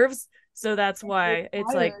deserves. So that's why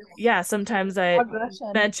it's like, yeah, sometimes I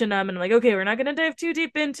Aggression. mention them and I'm like, okay, we're not going to dive too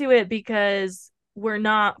deep into it because we're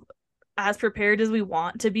not as prepared as we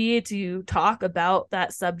want to be to talk about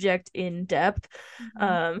that subject in depth.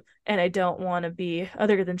 And I don't want to be,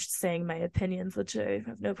 other than just saying my opinions, which I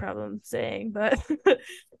have no problem saying, but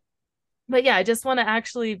but yeah, I just want to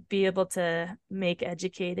actually be able to make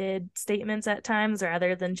educated statements at times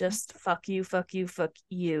rather than just fuck you, fuck you, fuck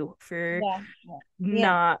you for Yeah. Yeah.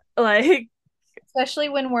 not like Especially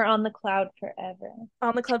when we're on the cloud forever.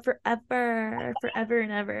 on the club forever, forever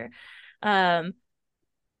and ever. Um,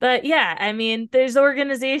 but yeah, I mean, there's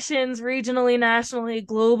organizations regionally, nationally,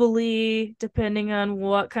 globally, depending on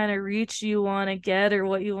what kind of reach you want to get or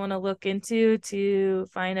what you want to look into to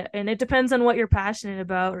find it. And it depends on what you're passionate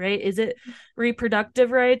about, right? Is it reproductive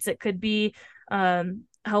rights? It could be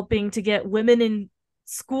helping to get women in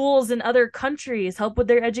schools in other countries, help with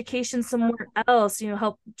their education somewhere else,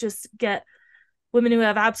 help just get women who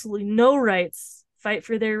have absolutely no rights fight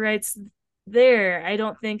for their rights there. I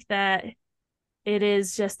don't think that it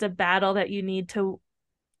is just a battle that you need to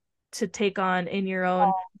take on in your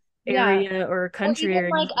own Yeah. area or Well, country even or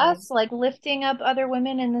like anything. us, like lifting up other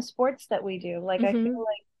women in the sports that we do. Like I Mm-hmm. feel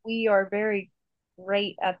like we are very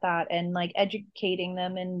great at that and like educating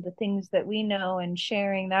them in the things that we know and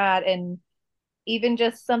sharing that. And even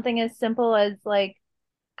just something as simple as like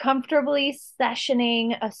comfortably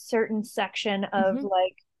sessioning a certain section of Mm-hmm.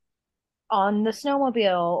 like on the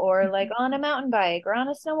snowmobile or like on a mountain bike or on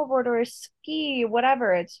a snowboard or a ski,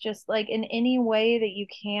 whatever. It's just like in any way that you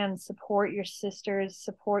can support your sisters,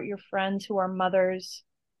 support your friends who are mothers.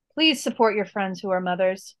 Please support your friends who are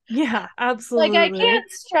mothers. Yeah, Like I absolutely. can't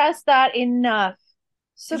stress that enough.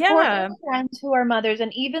 Support Yeah. your friends who are mothers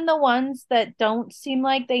and even the ones that don't seem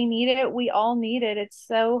like they need it. We all need it. It's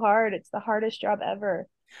so hard. It's the hardest job ever.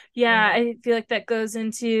 Yeah, I feel like that goes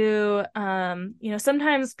into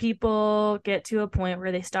sometimes people get to a point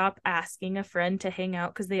where they stop asking a friend to hang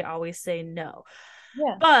out because they always say no.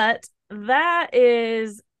 Yeah. But that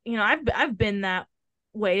is, I've been that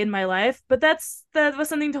way in my life, but that was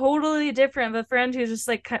something totally different of a friend who's just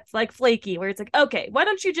like flaky, where it's like, okay, why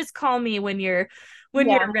don't you just call me when you're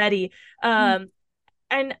Yeah. ready?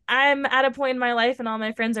 and I'm at a point in my life, and all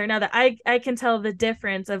my friends are now, that I can tell the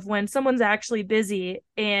difference of when someone's actually busy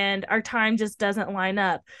and our time just doesn't line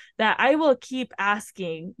up, that I will keep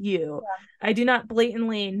asking you. Yeah. I do not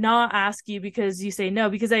blatantly not ask you because you say no,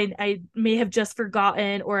 because I may have just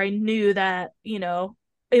forgotten, or I knew that, you know,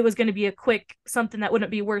 it was going to be a quick something that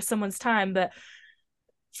wouldn't be worth someone's time. But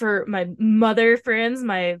for my mother friends,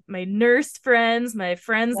 my nurse friends, my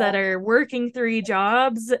friends that are working 3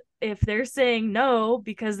 jobs, if they're saying no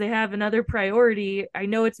because they have another priority, I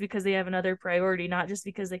know it's because they have another priority, not just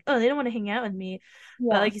because like, oh, they don't want to hang out with me.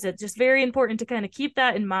 But like you said, just very important to kind of keep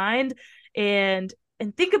that in mind, and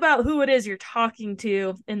think about who it is you're talking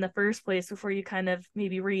to in the first place before you kind of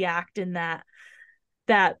maybe react in that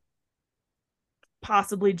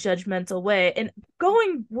possibly judgmental way. And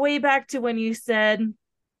going way back to when you said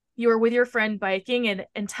you were with your friend biking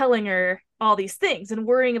and telling her all these things and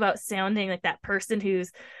worrying about sounding like that person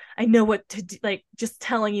who's, I know what to do, like just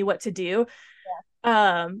telling you what to do.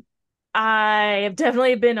 I have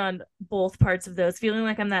definitely been on both parts of those, feeling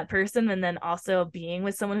like I'm that person, and then also being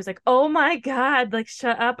with someone who's like, oh my God, like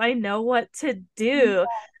shut up, I know what to do.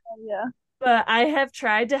 Yeah. But I have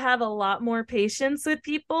tried to have a lot more patience with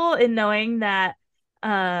people in knowing that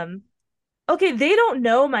okay, they don't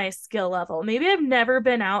know my skill level. Maybe I've never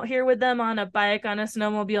been out here with them on a bike, on a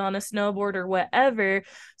snowmobile, on a snowboard, or whatever.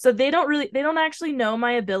 So they don't actually know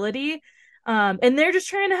my ability. And they're just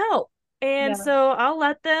trying to help. And so I'll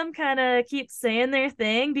let them kind of keep saying their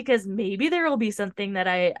thing, because maybe there will be something that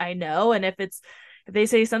I know. And if they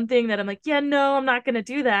say something that I'm like, yeah, no, I'm not gonna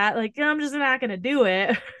do that, like, I'm just not gonna do it.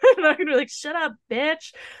 I'm not gonna be like, shut up,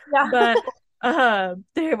 bitch. Yeah. But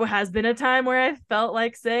there has been a time where I felt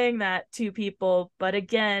like saying that to people, but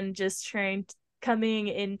again, just coming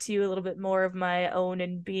into a little bit more of my own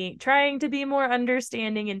and trying to be more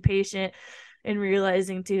understanding and patient, and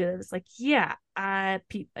realizing too that it's like, yeah,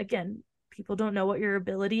 again, people don't know what your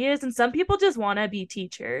ability is, and some people just want to be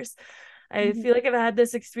teachers. I feel like I've had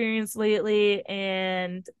this experience lately,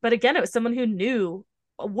 but again, it was someone who knew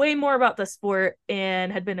way more about the sport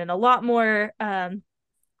and had been in a lot more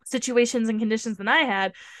situations and conditions than I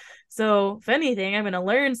had. So if anything, I'm going to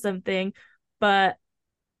learn something, but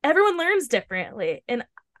everyone learns differently. And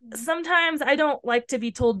sometimes I don't like to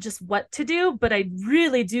be told just what to do, but I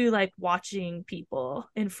really do like watching people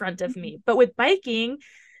in front of me. But with biking,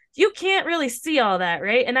 you can't really see all that,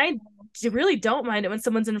 right? And I really don't mind it when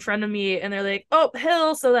someone's in front of me and they're like, oh,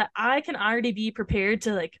 hill, so that I can already be prepared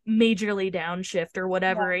to like majorly downshift or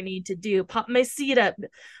whatever I need to do, pop my seat up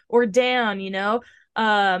or down,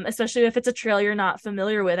 especially if it's a trail you're not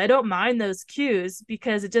familiar with. I don't mind those cues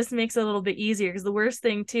because it just makes it a little bit easier. Because the worst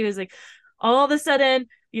thing too is like all of a sudden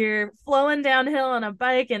you're flowing downhill on a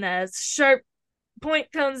bike and a sharp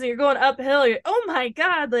point comes and you're going uphill. Oh my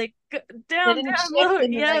God, like down low.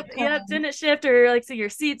 Yep, didn't shift, or like, so your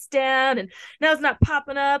seat's down and now it's not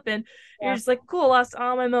popping up, and you're just like, cool, lost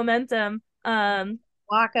all my momentum.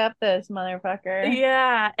 Walk up this motherfucker.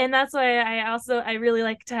 Yeah. And that's why I really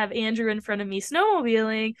like to have Andrew in front of me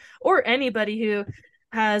snowmobiling, or anybody who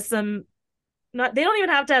has some, not, they don't even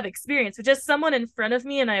have to have experience, but just someone in front of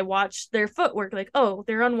me, and I watch their footwork, like, oh,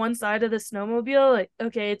 they're on one side of the snowmobile, like,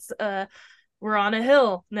 okay, it's we're on a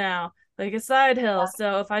hill now, like a side hill.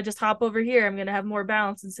 So if I just hop over here, I'm gonna have more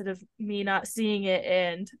balance instead of me not seeing it.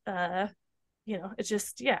 And it's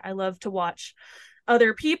just, yeah, I love to watch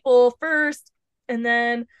other people first, and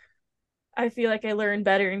then I feel like I learn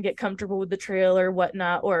better and get comfortable with the trail or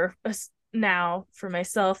whatnot. Or now for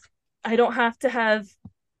myself, I don't have to have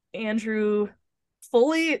Andrew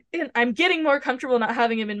fully I'm getting more comfortable not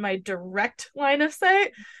having him in my direct line of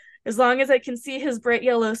sight, as long as I can see his bright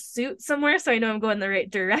yellow suit somewhere, so I know I'm going the right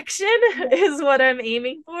direction, is what I'm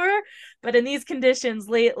aiming for. But in these conditions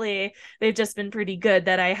lately, they've just been pretty good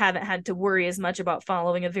that I haven't had to worry as much about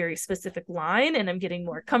following a very specific line, and I'm getting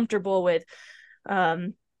more comfortable with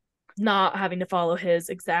not having to follow his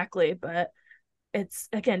exactly. But it's,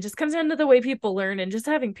 again, just comes down to the way people learn, and just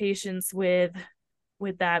having patience with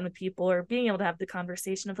that and with people, or being able to have the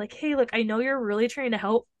conversation of like, hey, look, I know you're really trying to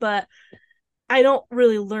help, but I don't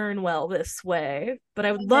really learn well this way, but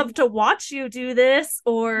I would love to watch you do this,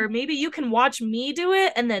 or maybe you can watch me do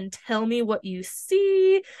it and then tell me what you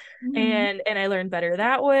see, and I learn better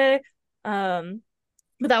that way.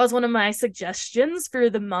 But that was one of my suggestions for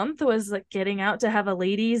the month, was like getting out to have a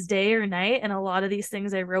ladies' day or night. And a lot of these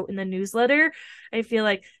things I wrote in the newsletter, I feel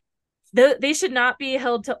like they should not be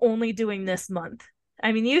held to only doing this month.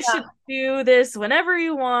 I mean, you should do this whenever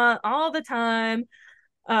you want, all the time.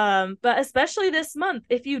 But especially this month,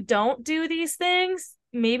 if you don't do these things,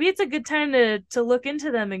 maybe it's a good time to look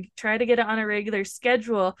into them and try to get it on a regular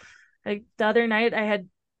schedule. Like the other night I had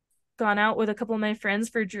gone out with a couple of my friends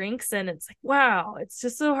for drinks, and it's like, wow, it's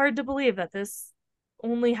just so hard to believe that this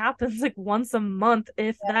only happens like once a month,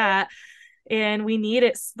 if that. And we need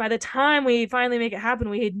it. By the time we finally make it happen,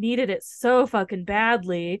 we had needed it so fucking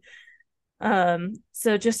badly.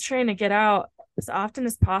 So just trying to get out as often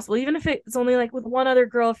as possible, even if it's only like with one other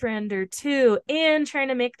girlfriend or two, and trying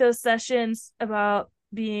to make those sessions about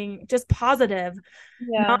being just positive,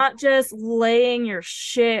 not just laying your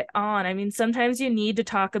shit on. I mean, sometimes you need to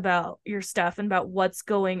talk about your stuff and about what's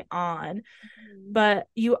going on, but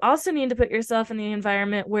you also need to put yourself in the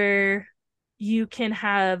environment where you can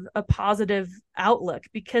have a positive outlook,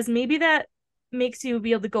 because maybe that makes you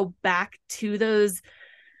be able to go back to those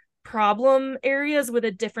problem areas with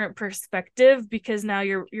a different perspective, because now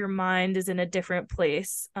your mind is in a different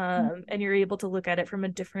place, and you're able to look at it from a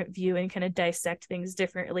different view and kind of dissect things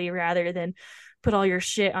differently, rather than put all your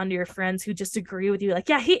shit onto your friends who just agree with you, like,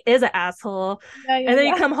 yeah, he is an asshole, and then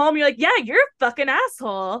you come home, you're like, yeah, you're a fucking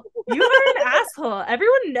asshole, you are an asshole,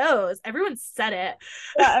 everyone knows, everyone said it.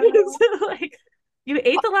 So, like, you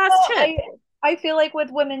ate the last chip. I feel like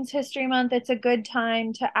with Women's History Month, it's a good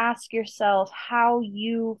time to ask yourself how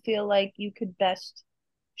you feel like you could best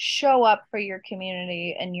show up for your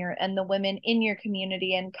community and the women in your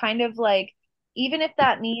community, and kind of like, even if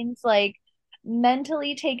that means like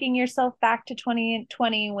mentally taking yourself back to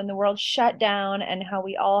 2020 when the world shut down and how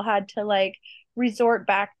we all had to like resort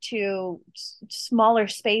back to smaller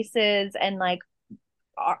spaces, and like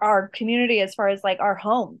our community as far as like our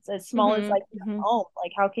homes, as small as like home,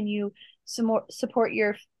 like how can you support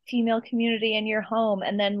your female community in your home,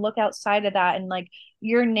 and then look outside of that and like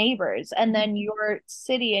your neighbors, and then your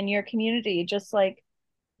city and your community. Just like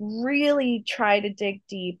really try to dig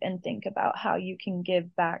deep and think about how you can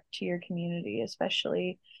give back to your community,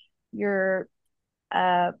 especially your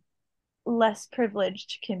less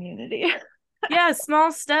privileged community. Yeah,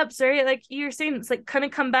 small steps, right? Like you're saying, it's like kind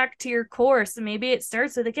of come back to your core. So maybe it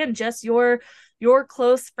starts with, again, just your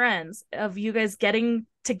close friends, of you guys getting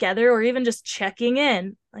together, or even just checking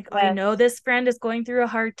in. Like, I know this friend is going through a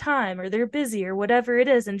hard time, or they're busy, or whatever it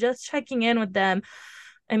is, and just checking in with them.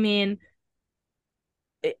 I mean,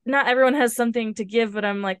 not everyone has something to give, but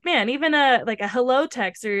I'm like, man, even a hello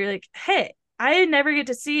text, or like, hey, I never get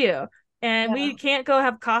to see you, and we can't go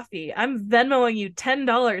have coffee. I'm Venmoing you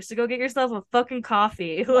 $10 to go get yourself a fucking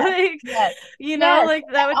coffee. Like, you know, like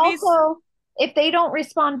that would also be. If they don't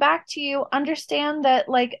respond back to you, understand that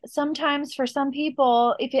like sometimes for some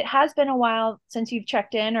people, if it has been a while since you've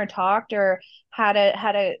checked in or talked or had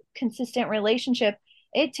a consistent relationship,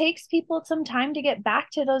 it takes people some time to get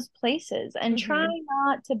back to those places, and try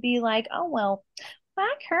not to be like, oh, well,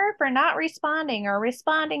 fuck her for not responding or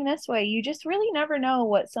responding this way. You just really never know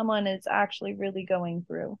what someone is actually really going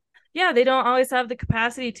through. Yeah, they don't always have the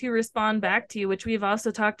capacity to respond back to you, which we've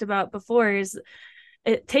also talked about before, is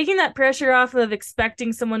taking that pressure off of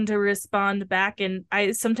expecting someone to respond back. And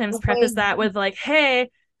I sometimes preface that with like, hey,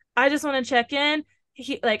 I just want to check in.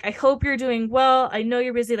 Like, I hope you're doing well. I know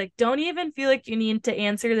you're busy. Like, don't even feel like you need to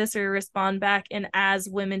answer this or respond back. And as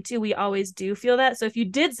women too, we always do feel that. So if you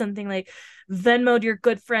did something like Venmoed your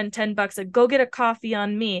good friend $10 and go get a coffee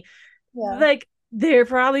on me, like, they're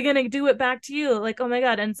probably going to do it back to you. Like, oh my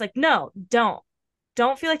God. And it's like, no, don't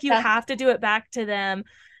feel like you have to do it back to them.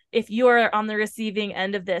 If you are on the receiving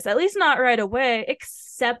end of this, at least not right away,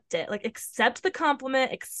 accept it. Like, accept the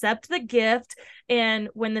compliment, accept the gift. And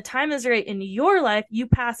when the time is right in your life, you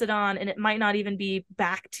pass it on, and it might not even be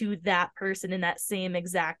back to that person in that same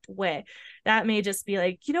exact way. That may just be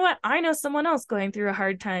like, you know what? I know someone else going through a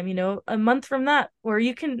hard time, you know, a month from that, where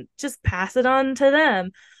you can just pass it on to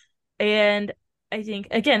them. And I think,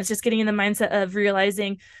 again, it's just getting in the mindset of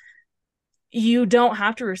realizing you don't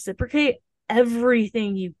have to reciprocate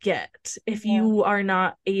everything you get if you are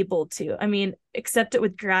not able to. I mean, accept it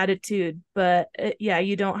with gratitude, but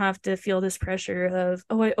you don't have to feel this pressure of,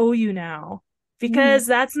 oh, I owe you now, because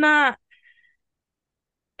that's not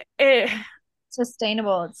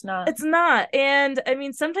sustainable. It's not. And I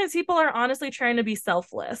mean, sometimes people are honestly trying to be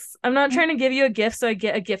selfless. I'm not trying to give you a gift so I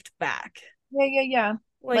get a gift back.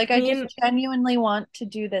 Like I just genuinely want to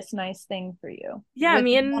do this nice thing for you.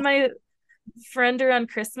 Me and my friend around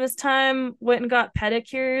Christmas time went and got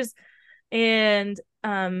pedicures, and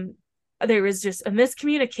there was just a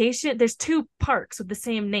miscommunication. There's two parks with the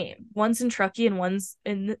same name. One's in Truckee and one's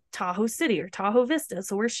in Tahoe City or Tahoe Vista,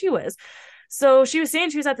 so where she was. So she was saying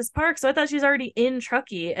she was at this park, so I thought she was already in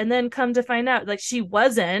Truckee, and then come to find out, like, she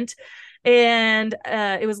wasn't. And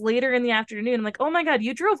it was later in the afternoon. I'm like, oh my God,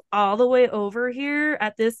 you drove all the way over here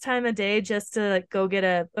at this time of day just to like go get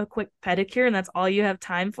a quick pedicure, and that's all you have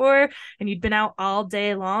time for, and you'd been out all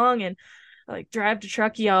day long and like drive to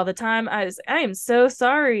Truckee all the time. I am so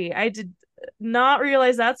sorry. I did not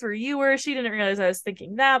realize that's where you were. She didn't realize I was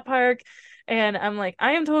thinking that park. And I'm like,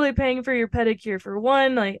 I am totally paying for your pedicure for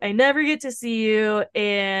one. Like, I never get to see you.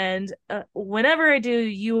 And whenever I do,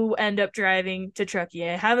 you end up driving to Truckee.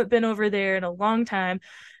 I haven't been over there in a long time.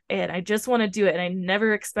 And I just want to do it. And I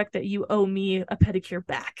never expect that you owe me a pedicure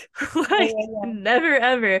back. Like, never,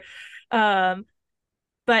 ever. But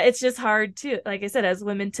it's just hard too, like I said, as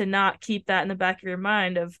women, to not keep that in the back of your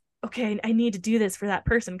mind of, okay, I need to do this for that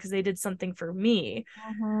person because they did something for me.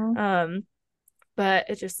 But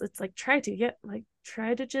it's like try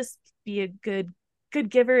to just be a good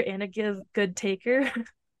giver and a good taker.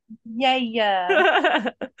 Yeah.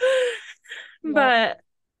 But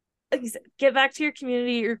like you said, get back to your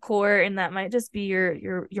community, your core, and that might just be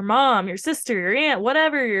your mom, your sister, your aunt,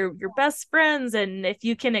 whatever, your best friends. And if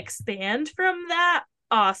you can expand from that,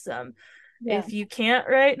 awesome. If you can't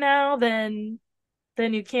right now, then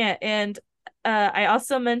you can't. And I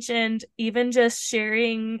also mentioned even just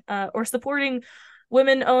sharing or supporting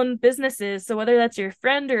women-owned businesses. So whether that's your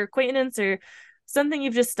friend or acquaintance or something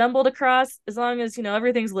you've just stumbled across, as long as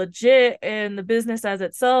everything's legit and the business as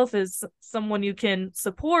itself is someone you can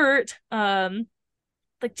support,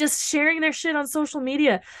 like just sharing their shit on social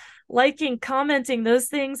media, liking, commenting, those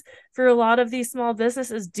things for a lot of these small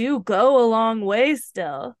businesses do go a long way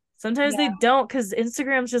still. Sometimes they don't because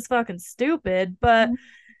Instagram's just fucking stupid, but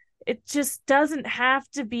it just doesn't have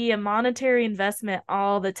to be a monetary investment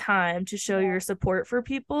all the time to show your support for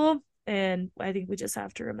people. And I think we just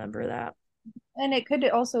have to remember that. And it could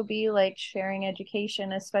also be like sharing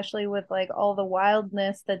education, especially with like all the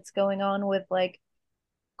wildness that's going on with like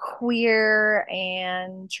queer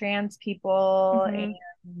and trans people. And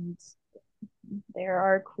there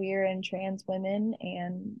are queer and trans women,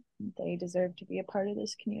 and they deserve to be a part of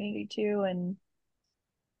this community too. And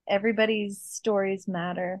everybody's stories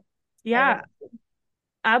matter. Yeah,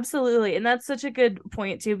 absolutely. And that's such a good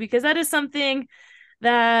point too, because that is something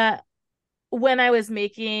that when I was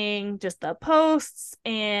making just the posts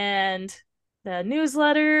and the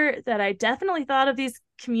newsletter, that I definitely thought of these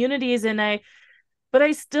communities, and I'm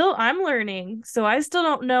learning. So I still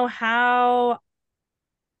don't know how,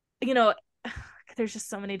 there's just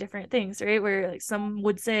so many different things, right? Where like some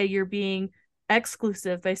would say you're being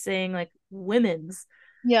exclusive by saying like women's.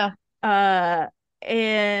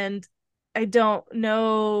 And I don't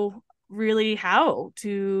know really how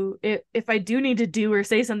to, if I do need to do or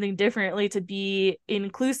say something differently to be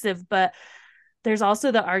inclusive. But there's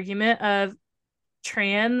also the argument of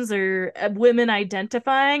trans or women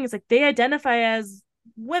identifying. It's like they identify as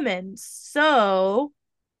women. So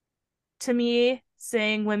to me,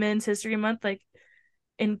 saying Women's History Month like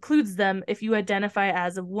includes them if you identify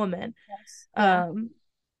as a woman.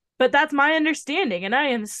 But that's my understanding, and I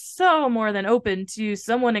am so more than open to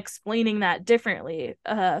someone explaining that differently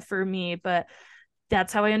for me. But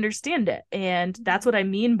that's how I understand it, and that's what I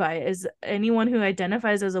mean by it, is anyone who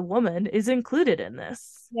identifies as a woman is included in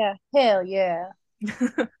this. Hell yeah.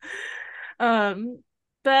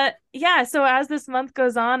 But yeah, so as this month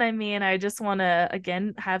goes on, I mean, I just want to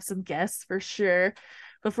again have some guests for sure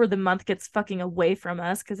before the month gets fucking away from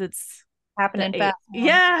us, because it's happening fast.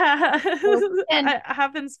 It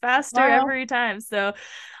happens faster every time. So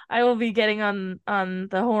I will be getting on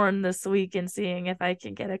the horn this week and seeing if I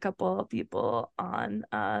can get a couple of people on.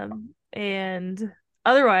 And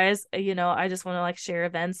otherwise, I just want to like share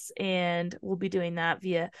events, and we'll be doing that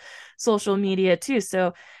via social media too.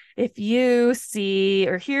 So if you see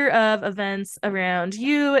or hear of events around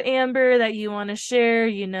you, Amber, that you want to share,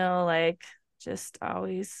 like just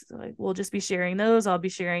always, like, we'll just be sharing those. I'll be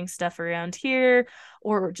sharing stuff around here,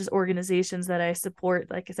 or just organizations that I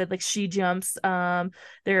support. Like I said, like She Jumps,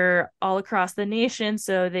 they're all across the nation,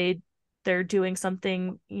 so they're doing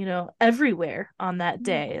something everywhere on that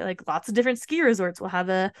day. Like lots of different ski resorts will have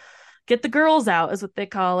a get the girls out, is what they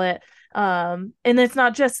call it. And it's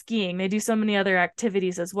not just skiing, they do so many other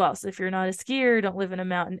activities as well. So if you're not a skier, don't live in a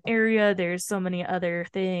mountain area, there's so many other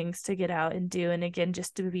things to get out and do. And again,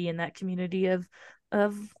 just to be in that community of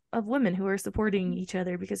women who are supporting each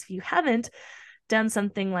other, because if you haven't done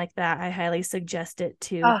something like that, I highly suggest it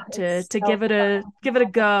to give it a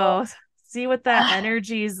go. See what that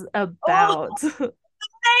energy's about.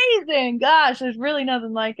 Amazing. Gosh, there's really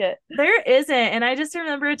nothing like it. There isn't. And I just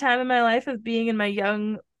remember a time in my life of being in my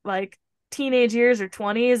young, like, teenage years or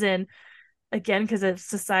 20s, and again, because if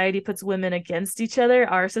society puts women against each other,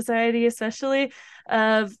 our society especially,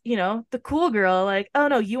 of, you know, the cool girl, like, oh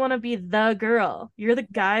no, you want to be the girl, you're the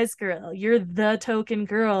guy's girl, you're the token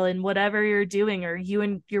girl in whatever you're doing, or you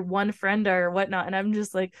and your one friend are, or whatnot. And I'm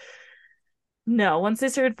just like, no. Once I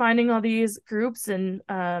started finding all these groups, and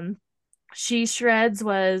She Shreds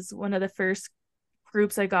was one of the first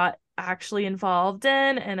groups I got actually involved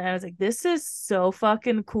in, and I was like, this is so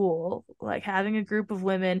fucking cool, like having a group of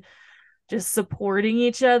women just supporting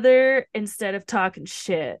each other instead of talking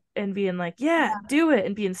shit and being like, yeah, do it,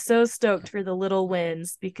 and being so stoked for the little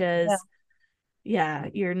wins, because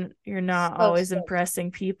you're not always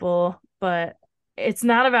impressing people, but it's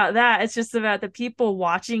not about that. It's just about the people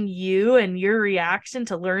watching you and your reaction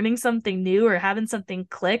to learning something new or having something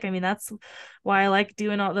click. I mean, that's why I like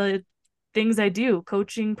doing all the things I do,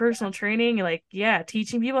 coaching, personal training, like,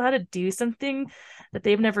 teaching people how to do something that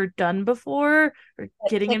they've never done before, or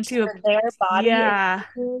getting into their body.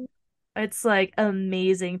 It's like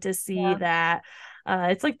amazing to see that.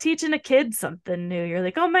 It's like teaching a kid something new. You're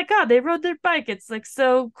like, oh my God, they rode their bike. It's like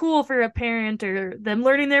so cool for a parent, or them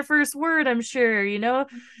learning their first word, I'm sure, you know?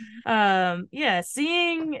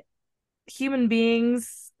 Seeing human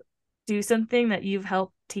beings do something that you've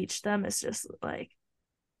helped teach them is just like,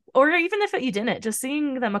 or even if you didn't, just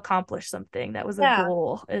seeing them accomplish something that was a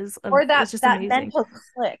goal is just amazing. Mental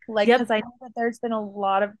click, like, because I know that there's been a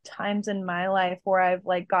lot of times in my life where I've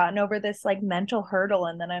like gotten over this like mental hurdle,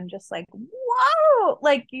 and then I'm just like, whoa,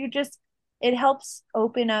 like it helps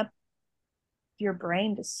open up your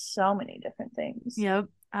brain to so many different things. Yep,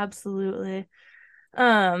 absolutely.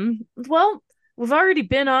 Well, we've already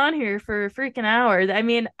been on here for a freaking hour. I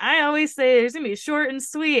mean, I always say there's gonna be short and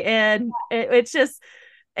sweet, and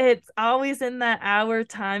it's always in that hour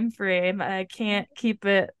time frame. I can't keep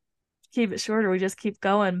it shorter. We just keep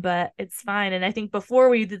going, but it's fine. And I think before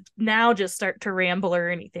we now just start to ramble or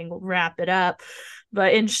anything, we'll wrap it up.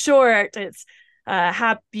 But in short, it's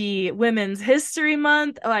happy Women's History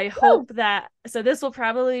Month. I hope that, so this will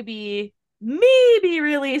probably be maybe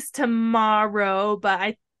released tomorrow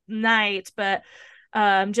night, but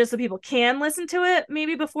just so people can listen to it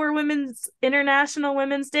maybe before International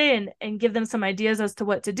Women's Day, and give them some ideas as to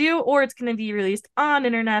what to do, or it's going to be released on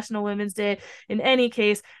International Women's Day. In any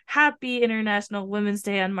case, happy International Women's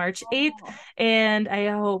Day on March 8th. And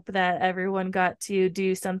I hope that everyone got to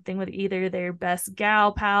do something with either their best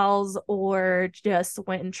gal pals, or just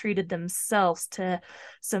went and treated themselves to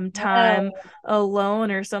some time alone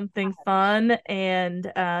or something fun, and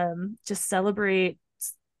just celebrate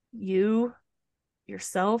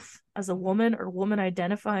yourself as a woman or woman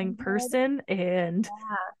identifying person, and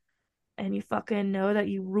you fucking know that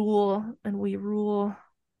you rule, and we rule,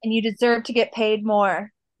 and you deserve to get paid more.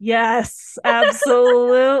 Yes,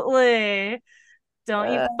 absolutely.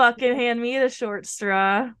 Don't you fucking hand me the short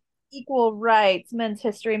straw. Equal rights. Men's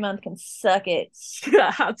History Month can suck it.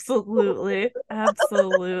 Absolutely.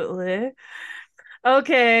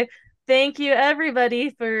 Okay, thank you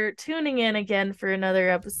everybody for tuning in again for another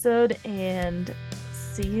episode, and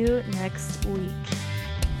see you next week.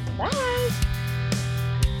 Bye.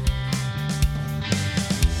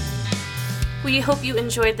 We hope you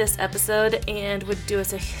enjoyed this episode, and would do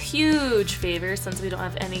us a huge favor, since we don't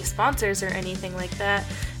have any sponsors or anything like that,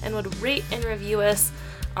 and would rate and review us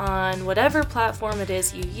on whatever platform it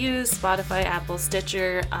is you use, Spotify, Apple,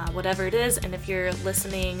 Stitcher, whatever it is. And if you're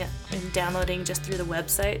listening and downloading just through the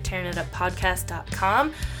website,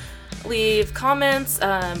 tearingituppodcast.com, leave comments.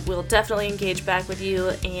 We'll definitely engage back with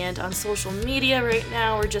you. And on social media right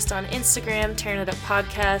now, we're just on Instagram. Tearing It Up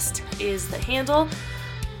Podcast is the handle.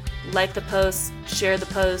 Like the post, share the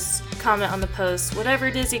post, comment on the post, whatever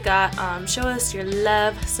it is you got. Show us your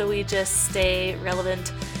love so we just stay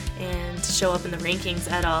relevant and show up in the rankings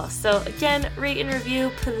at all. So again, rate and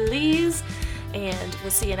review, please. And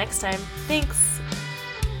we'll see you next time. Thanks.